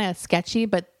all kind of sketchy,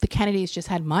 but the Kennedys just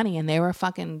had money and they were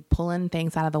fucking pulling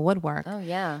things out of the woodwork. Oh,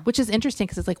 yeah. Which is interesting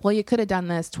because it's like, well, you could have done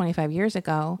this 25 years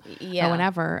ago or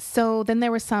whenever. So then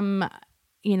there was some,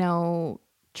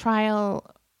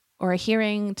 trial or a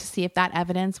hearing to see if that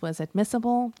evidence was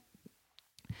admissible.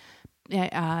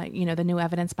 The new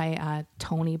evidence by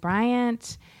Tony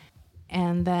Bryant.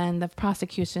 And then the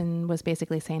prosecution was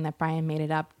basically saying that Brian made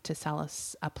it up to sell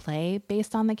us a play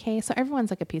based on the case. So everyone's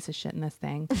like a piece of shit in this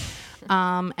thing.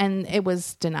 And it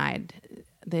was denied.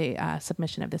 The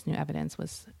submission of this new evidence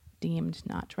was deemed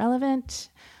not relevant.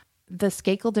 The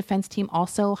Skakel defense team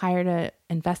also hired an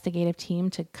investigative team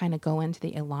to kind of go into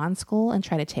the Elan school and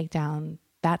try to take down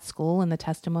that school and the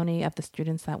testimony of the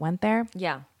students that went there.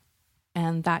 Yeah.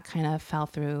 And that kind of fell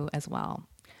through as well.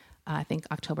 I think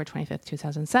October 25th,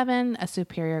 2007, a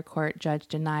Superior Court judge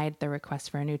denied the request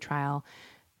for a new trial,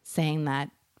 saying that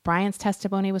Bryant's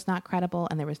testimony was not credible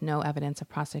and there was no evidence of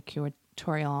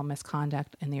prosecutorial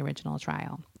misconduct in the original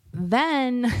trial.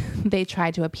 Then they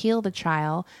tried to appeal the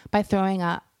trial by throwing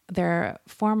their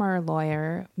former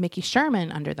lawyer, Mickey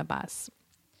Sherman, under the bus.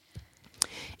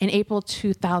 In April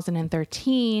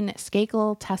 2013,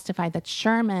 Skakel testified that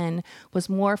Sherman was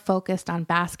more focused on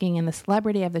basking in the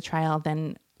celebrity of the trial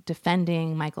than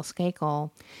defending Michael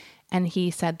Skakel. And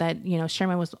he said that,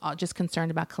 Sherman was just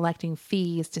concerned about collecting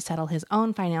fees to settle his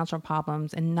own financial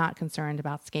problems and not concerned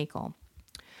about Skakel.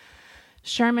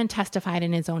 Sherman testified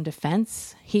in his own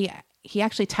defense. He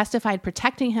actually testified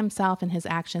protecting himself and his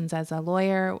actions as a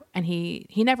lawyer, and he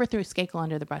never threw Skakel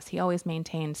under the bus. He always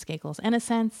maintained Skakel's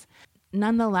innocence.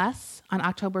 Nonetheless, on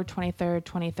October 23rd,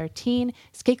 2013,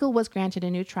 Skakel was granted a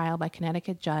new trial by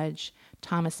Connecticut Judge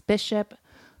Thomas Bishop,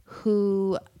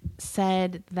 who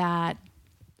said that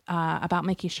about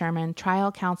Mickey Sherman,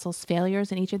 trial counsel's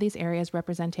failures in each of these areas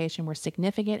representation were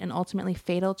significant and ultimately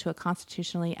fatal to a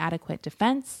constitutionally adequate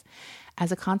defense.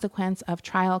 As a consequence of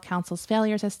trial counsel's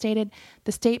failures, as stated,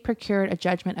 the state procured a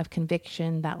judgment of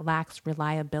conviction that lacks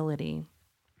reliability.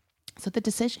 So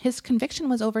his conviction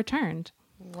was overturned.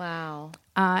 Wow.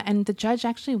 And the judge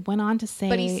actually went on to say...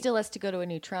 But he still has to go to a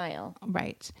new trial.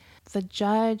 Right. The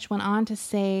judge went on to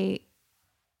say,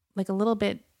 like a little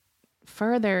bit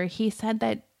further, he said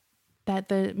that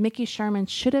the Mickey Sherman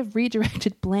should have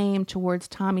redirected blame towards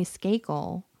Tommy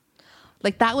Skakel.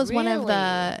 Like that was one of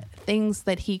the things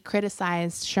that he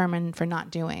criticized Sherman for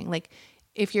not doing. Like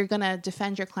if you're going to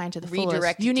defend your client to the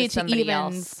fullest, you need to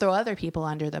even throw other people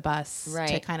under the bus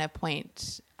to kind of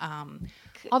point.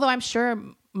 Although I'm sure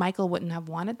Michael wouldn't have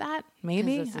wanted that.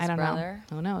 Maybe. I don't know.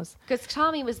 Who knows? Because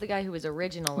Tommy was the guy who was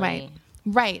originally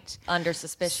right under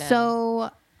suspicion.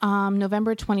 So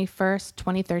November 21st,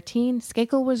 2013,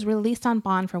 Skakel was released on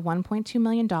bond for $1.2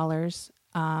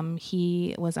 million.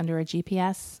 He was under a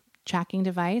GPS tracking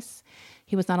device.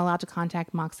 He was not allowed to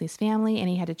contact Moxley's family, and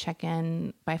he had to check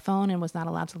in by phone and was not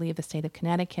allowed to leave the state of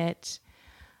Connecticut,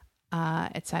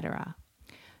 etc.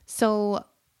 So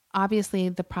obviously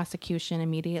the prosecution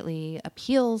immediately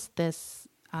appeals this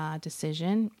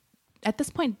decision. At this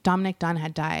point, Dominic Dunn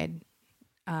had died,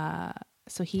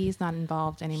 so he's not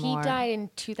involved anymore. He died in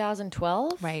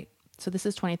 2012? Right. So this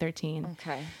is 2013.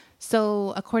 Okay.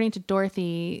 So according to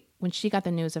Dorothy, when she got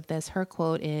the news of this, her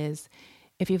quote is,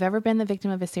 "If you've ever been the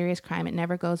victim of a serious crime, it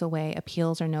never goes away,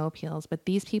 appeals or no appeals. But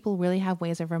these people really have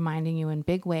ways of reminding you in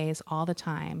big ways all the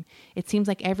time. It seems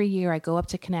like every year I go up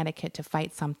to Connecticut to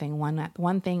fight something,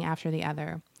 one thing after the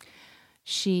other."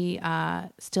 She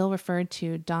still referred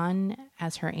to Dunn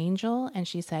as her angel, and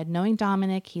she said, "Knowing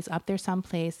Dominic, he's up there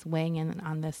someplace weighing in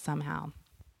on this somehow."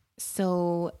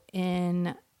 So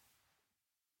in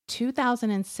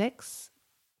 2006,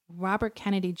 Robert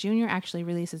Kennedy Jr. actually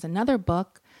releases another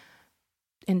book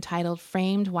entitled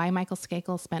Framed: Why Michael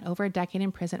Skakel Spent Over a Decade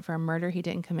in Prison for a Murder He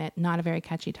Didn't Commit. Not a very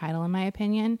catchy title, in my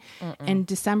opinion. In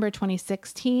December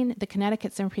 2016, the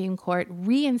Connecticut Supreme Court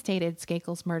reinstated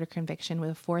Skakel's murder conviction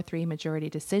with a 4-3 majority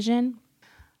decision.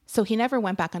 So he never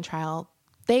went back on trial.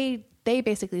 They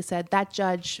basically said that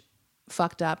judge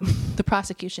fucked up. The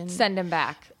prosecution send him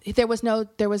back. There was no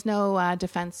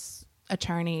defense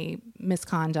attorney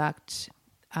misconduct.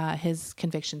 His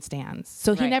conviction stands.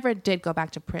 So he never did go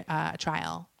back to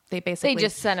trial. They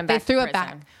just sent him back. They threw it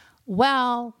back.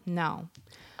 Well, no.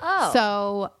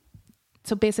 Oh.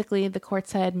 So basically the court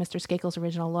said Mr. Skakel's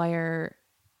original lawyer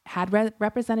had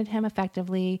represented him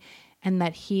effectively, and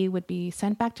that he would be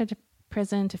sent back to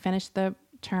prison to finish the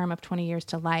term of 20 years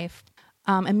to life.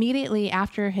 Immediately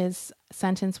after his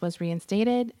sentence was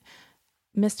reinstated,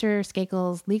 Mr.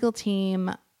 Skakel's legal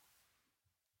team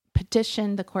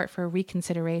petitioned the court for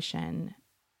reconsideration,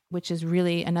 which is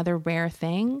really another rare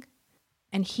thing.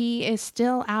 And he is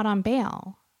still out on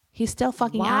bail. He's still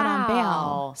fucking out on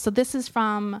bail. So this is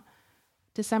from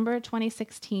December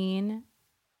 2016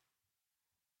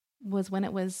 was when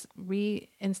it was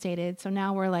reinstated. So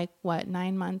now we're like,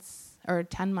 9 months or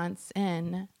 10 months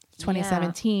in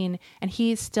 2017. And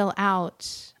he's still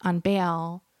out on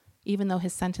bail, even though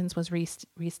his sentence was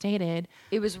restated.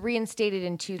 It was reinstated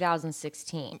in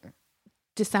 2016.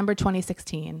 December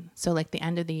 2016. So like the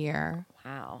end of the year.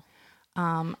 Wow.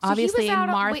 Obviously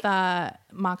Martha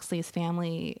Moxley's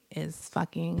family is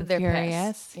fucking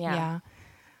furious. Yeah.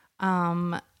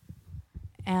 And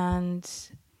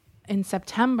in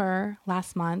September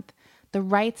last month, the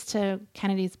rights to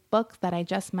Kennedy's book that I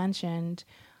just mentioned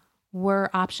were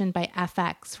optioned by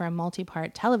FX for a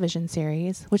multi-part television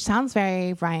series, which sounds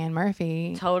very Ryan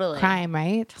Murphy. Totally. Crime,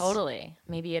 right? Totally.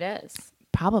 Maybe it is.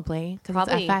 Probably, because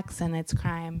it's FX and it's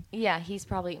crime. Yeah, he's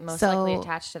probably most likely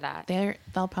attached to that.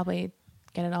 They'll probably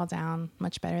get it all down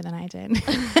much better than I did.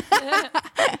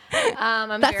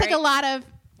 That's like a lot of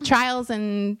trials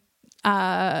and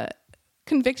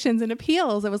convictions and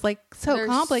appeals. It was like so There's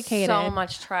complicated. So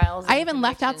much trials. I even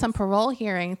left out some parole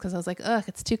hearings because I was like, ugh,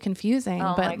 it's too confusing.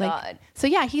 Oh, but my like, God. so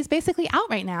yeah, he's basically out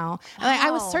right now. And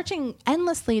I was searching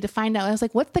endlessly to find out. I was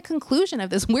like, what's the conclusion of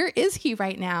this? Where is he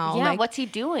right now? Yeah, like, what's he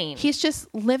doing? He's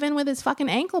just living with his fucking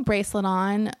ankle bracelet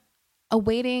on,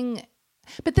 awaiting.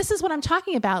 But this is what I'm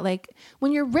talking about. Like,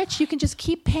 when you're rich, you can just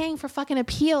keep paying for fucking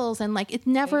appeals and like it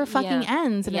never fucking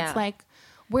ends. And it's like,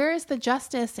 where is the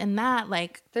justice in that?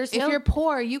 Like, if you're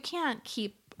poor, you can't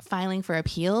keep filing for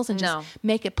appeals and just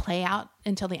make it play out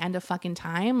until the end of fucking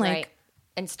time. Like,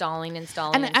 installing.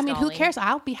 And I mean, who cares?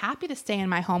 I'll be happy to stay in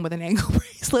my home with an ankle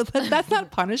bracelet. That's not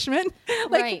punishment.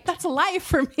 Like, that's life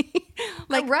for me.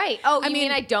 Like, right. Oh, I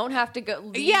mean, I don't have to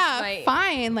go.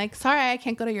 Fine. Like, sorry, I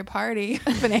can't go to your party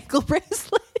with an ankle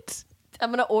bracelet.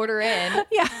 I'm going to order in.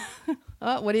 Yeah.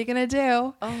 Oh, what are you going to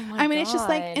do? Oh my God. I mean, it's just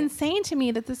like insane to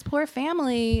me that this poor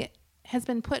family has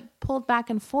been pulled back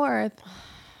and forth.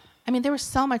 I mean, there was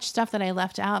so much stuff that I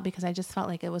left out because I just felt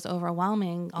like it was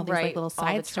overwhelming. All these like little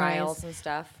side trials stories and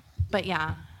stuff. But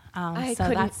yeah, so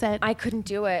that's it. I couldn't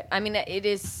do it. I mean, it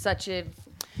is such a.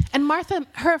 And Martha,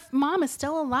 her mom is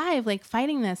still alive, like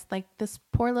fighting this. Like this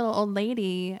poor little old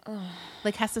lady,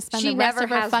 like has to spend the rest of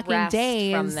her fucking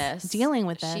days from this. Dealing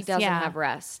with this. She doesn't have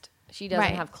rest. She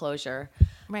doesn't have closure.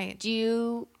 Right. Do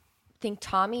you think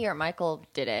Tommy or Michael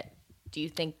did it? Do you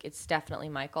think it's definitely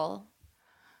Michael?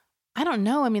 I don't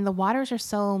know. I mean, the waters are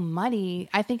so muddy.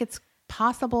 I think it's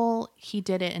possible he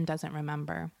did it and doesn't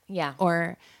remember. Yeah.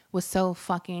 Or was so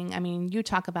fucking, I mean, you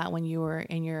talk about when you were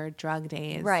in your drug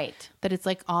days. Right. That it's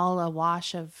like all a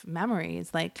wash of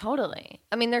memories. Like, totally.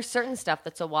 I mean, there's certain stuff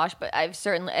that's a wash, but I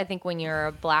think when you're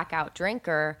a blackout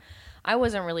drinker, I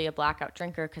wasn't really a blackout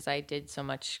drinker because I did so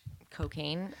much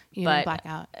cocaine. You didn't black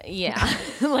out. Yeah.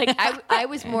 Like I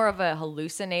was more of a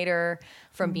hallucinator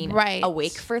from being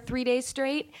awake for 3 days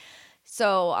straight.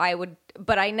 So I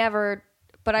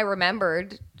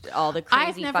remembered all the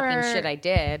crazy fucking shit I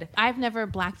did. I've never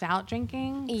blacked out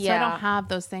drinking. Yeah. So I don't have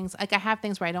those things. Like I have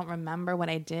things where I don't remember what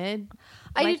I did.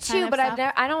 I do too, but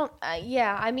I don't,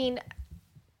 I mean,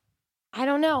 I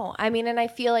don't know. I mean, and I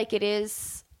feel like it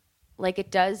is, like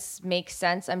it does make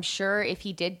sense. I'm sure if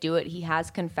he did do it, he has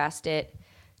confessed it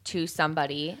to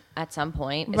somebody at some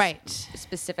point. Right.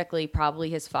 Specifically,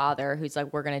 probably his father, who's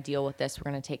like, we're going to deal with this.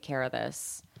 We're going to take care of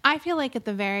this. I feel like at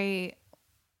the very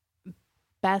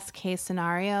best case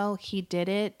scenario, he did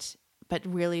it, but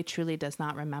really truly does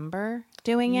not remember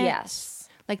doing it. Yes.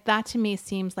 Like that to me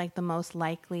seems like the most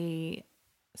likely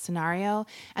scenario.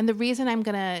 And the reason I'm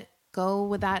going to go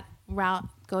with that route,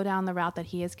 go down the route that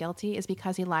he is guilty is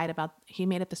because he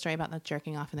made up the story about the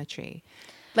jerking off in the tree.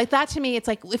 Like that to me, it's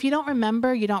like, if you don't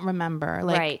remember, you don't remember.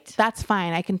 Like, that's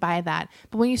fine. I can buy that.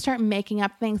 But when you start making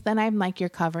up things, then I'm like, you're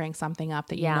covering something up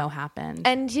that you know happened.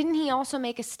 And didn't he also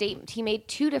make a statement? He made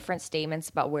 2 different statements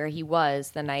about where he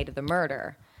was the night of the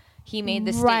murder. He made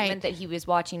the statement that he was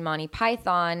watching Monty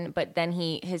Python, but then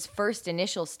his first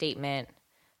initial statement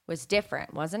was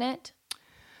different, wasn't it?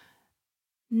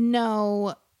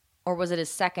 No. Or was it his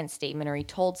second statement, or he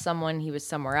told someone he was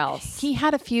somewhere else? He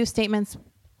had a few statements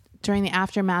during the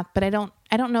aftermath, but I don't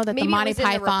know that the Monty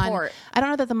Python. I don't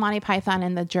know that the Monty Python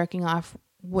and the jerking off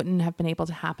wouldn't have been able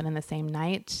to happen in the same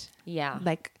night. Yeah.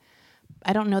 Like,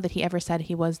 I don't know that he ever said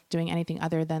he was doing anything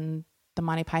other than the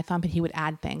Monty Python, but he would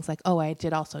add things like, "Oh, I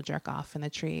did also jerk off in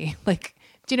the tree." Like,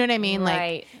 do you know what I mean?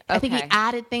 Right. Like, I think he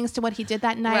added things to what he did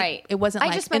that night. Right. It wasn't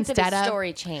like just meant that his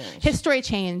story changed. His story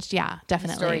changed. Yeah,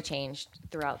 definitely. His story changed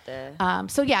throughout the.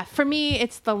 So yeah, for me,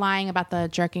 it's the lying about the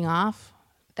jerking off.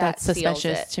 That's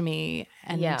suspicious to me.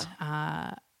 And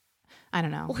I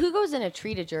don't know. Well, who goes in a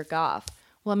tree to jerk off?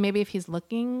 Well, maybe if he's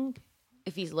looking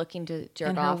to jerk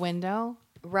in off her window.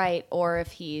 Right. Or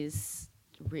if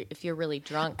you're really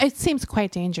drunk. It seems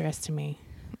quite dangerous to me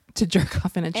to jerk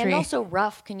off in a tree. And also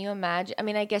rough. Can you imagine? I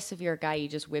mean, I guess if you're a guy, you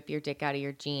just whip your dick out of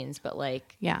your jeans, but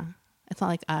like. Yeah. It's not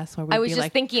like us where we'd be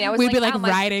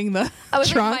riding the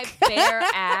trunk. Like my bare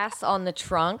ass on the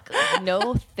trunk.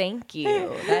 No, thank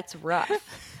you. That's rough.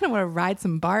 I want to ride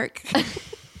some bark.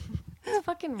 It's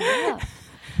fucking rough.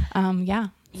 Yeah.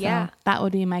 Yeah. So that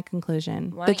would be my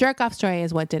conclusion. The jerk off story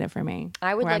is what did it for me.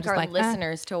 I would like our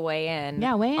listeners to weigh in.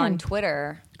 Yeah, weigh in. On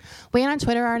Twitter. Weigh in on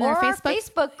Twitter or on our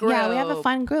Facebook group. Yeah, we have a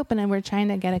fun group and then we're trying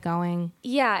to get it going.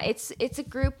 Yeah, it's a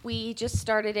group. We just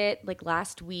started it like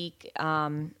last week.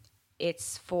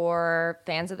 It's for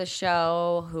fans of the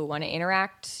show who want to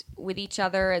interact with each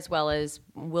other, as well as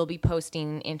we'll be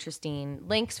posting interesting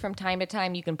links from time to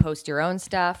time. You can post your own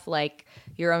stuff, like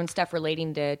your own stuff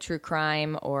relating to true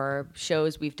crime or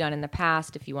shows we've done in the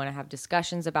past. If you want to have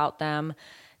discussions about them,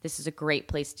 this is a great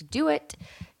place to do it.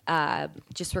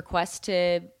 just request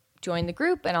to join the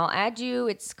group and I'll add you.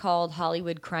 It's called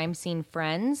Hollywood Crime Scene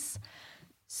Friends.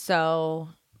 So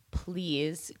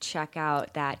please check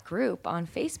out that group on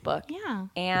Facebook. Yeah.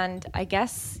 And I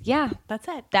guess, yeah. That's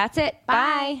it. That's it.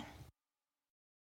 Bye.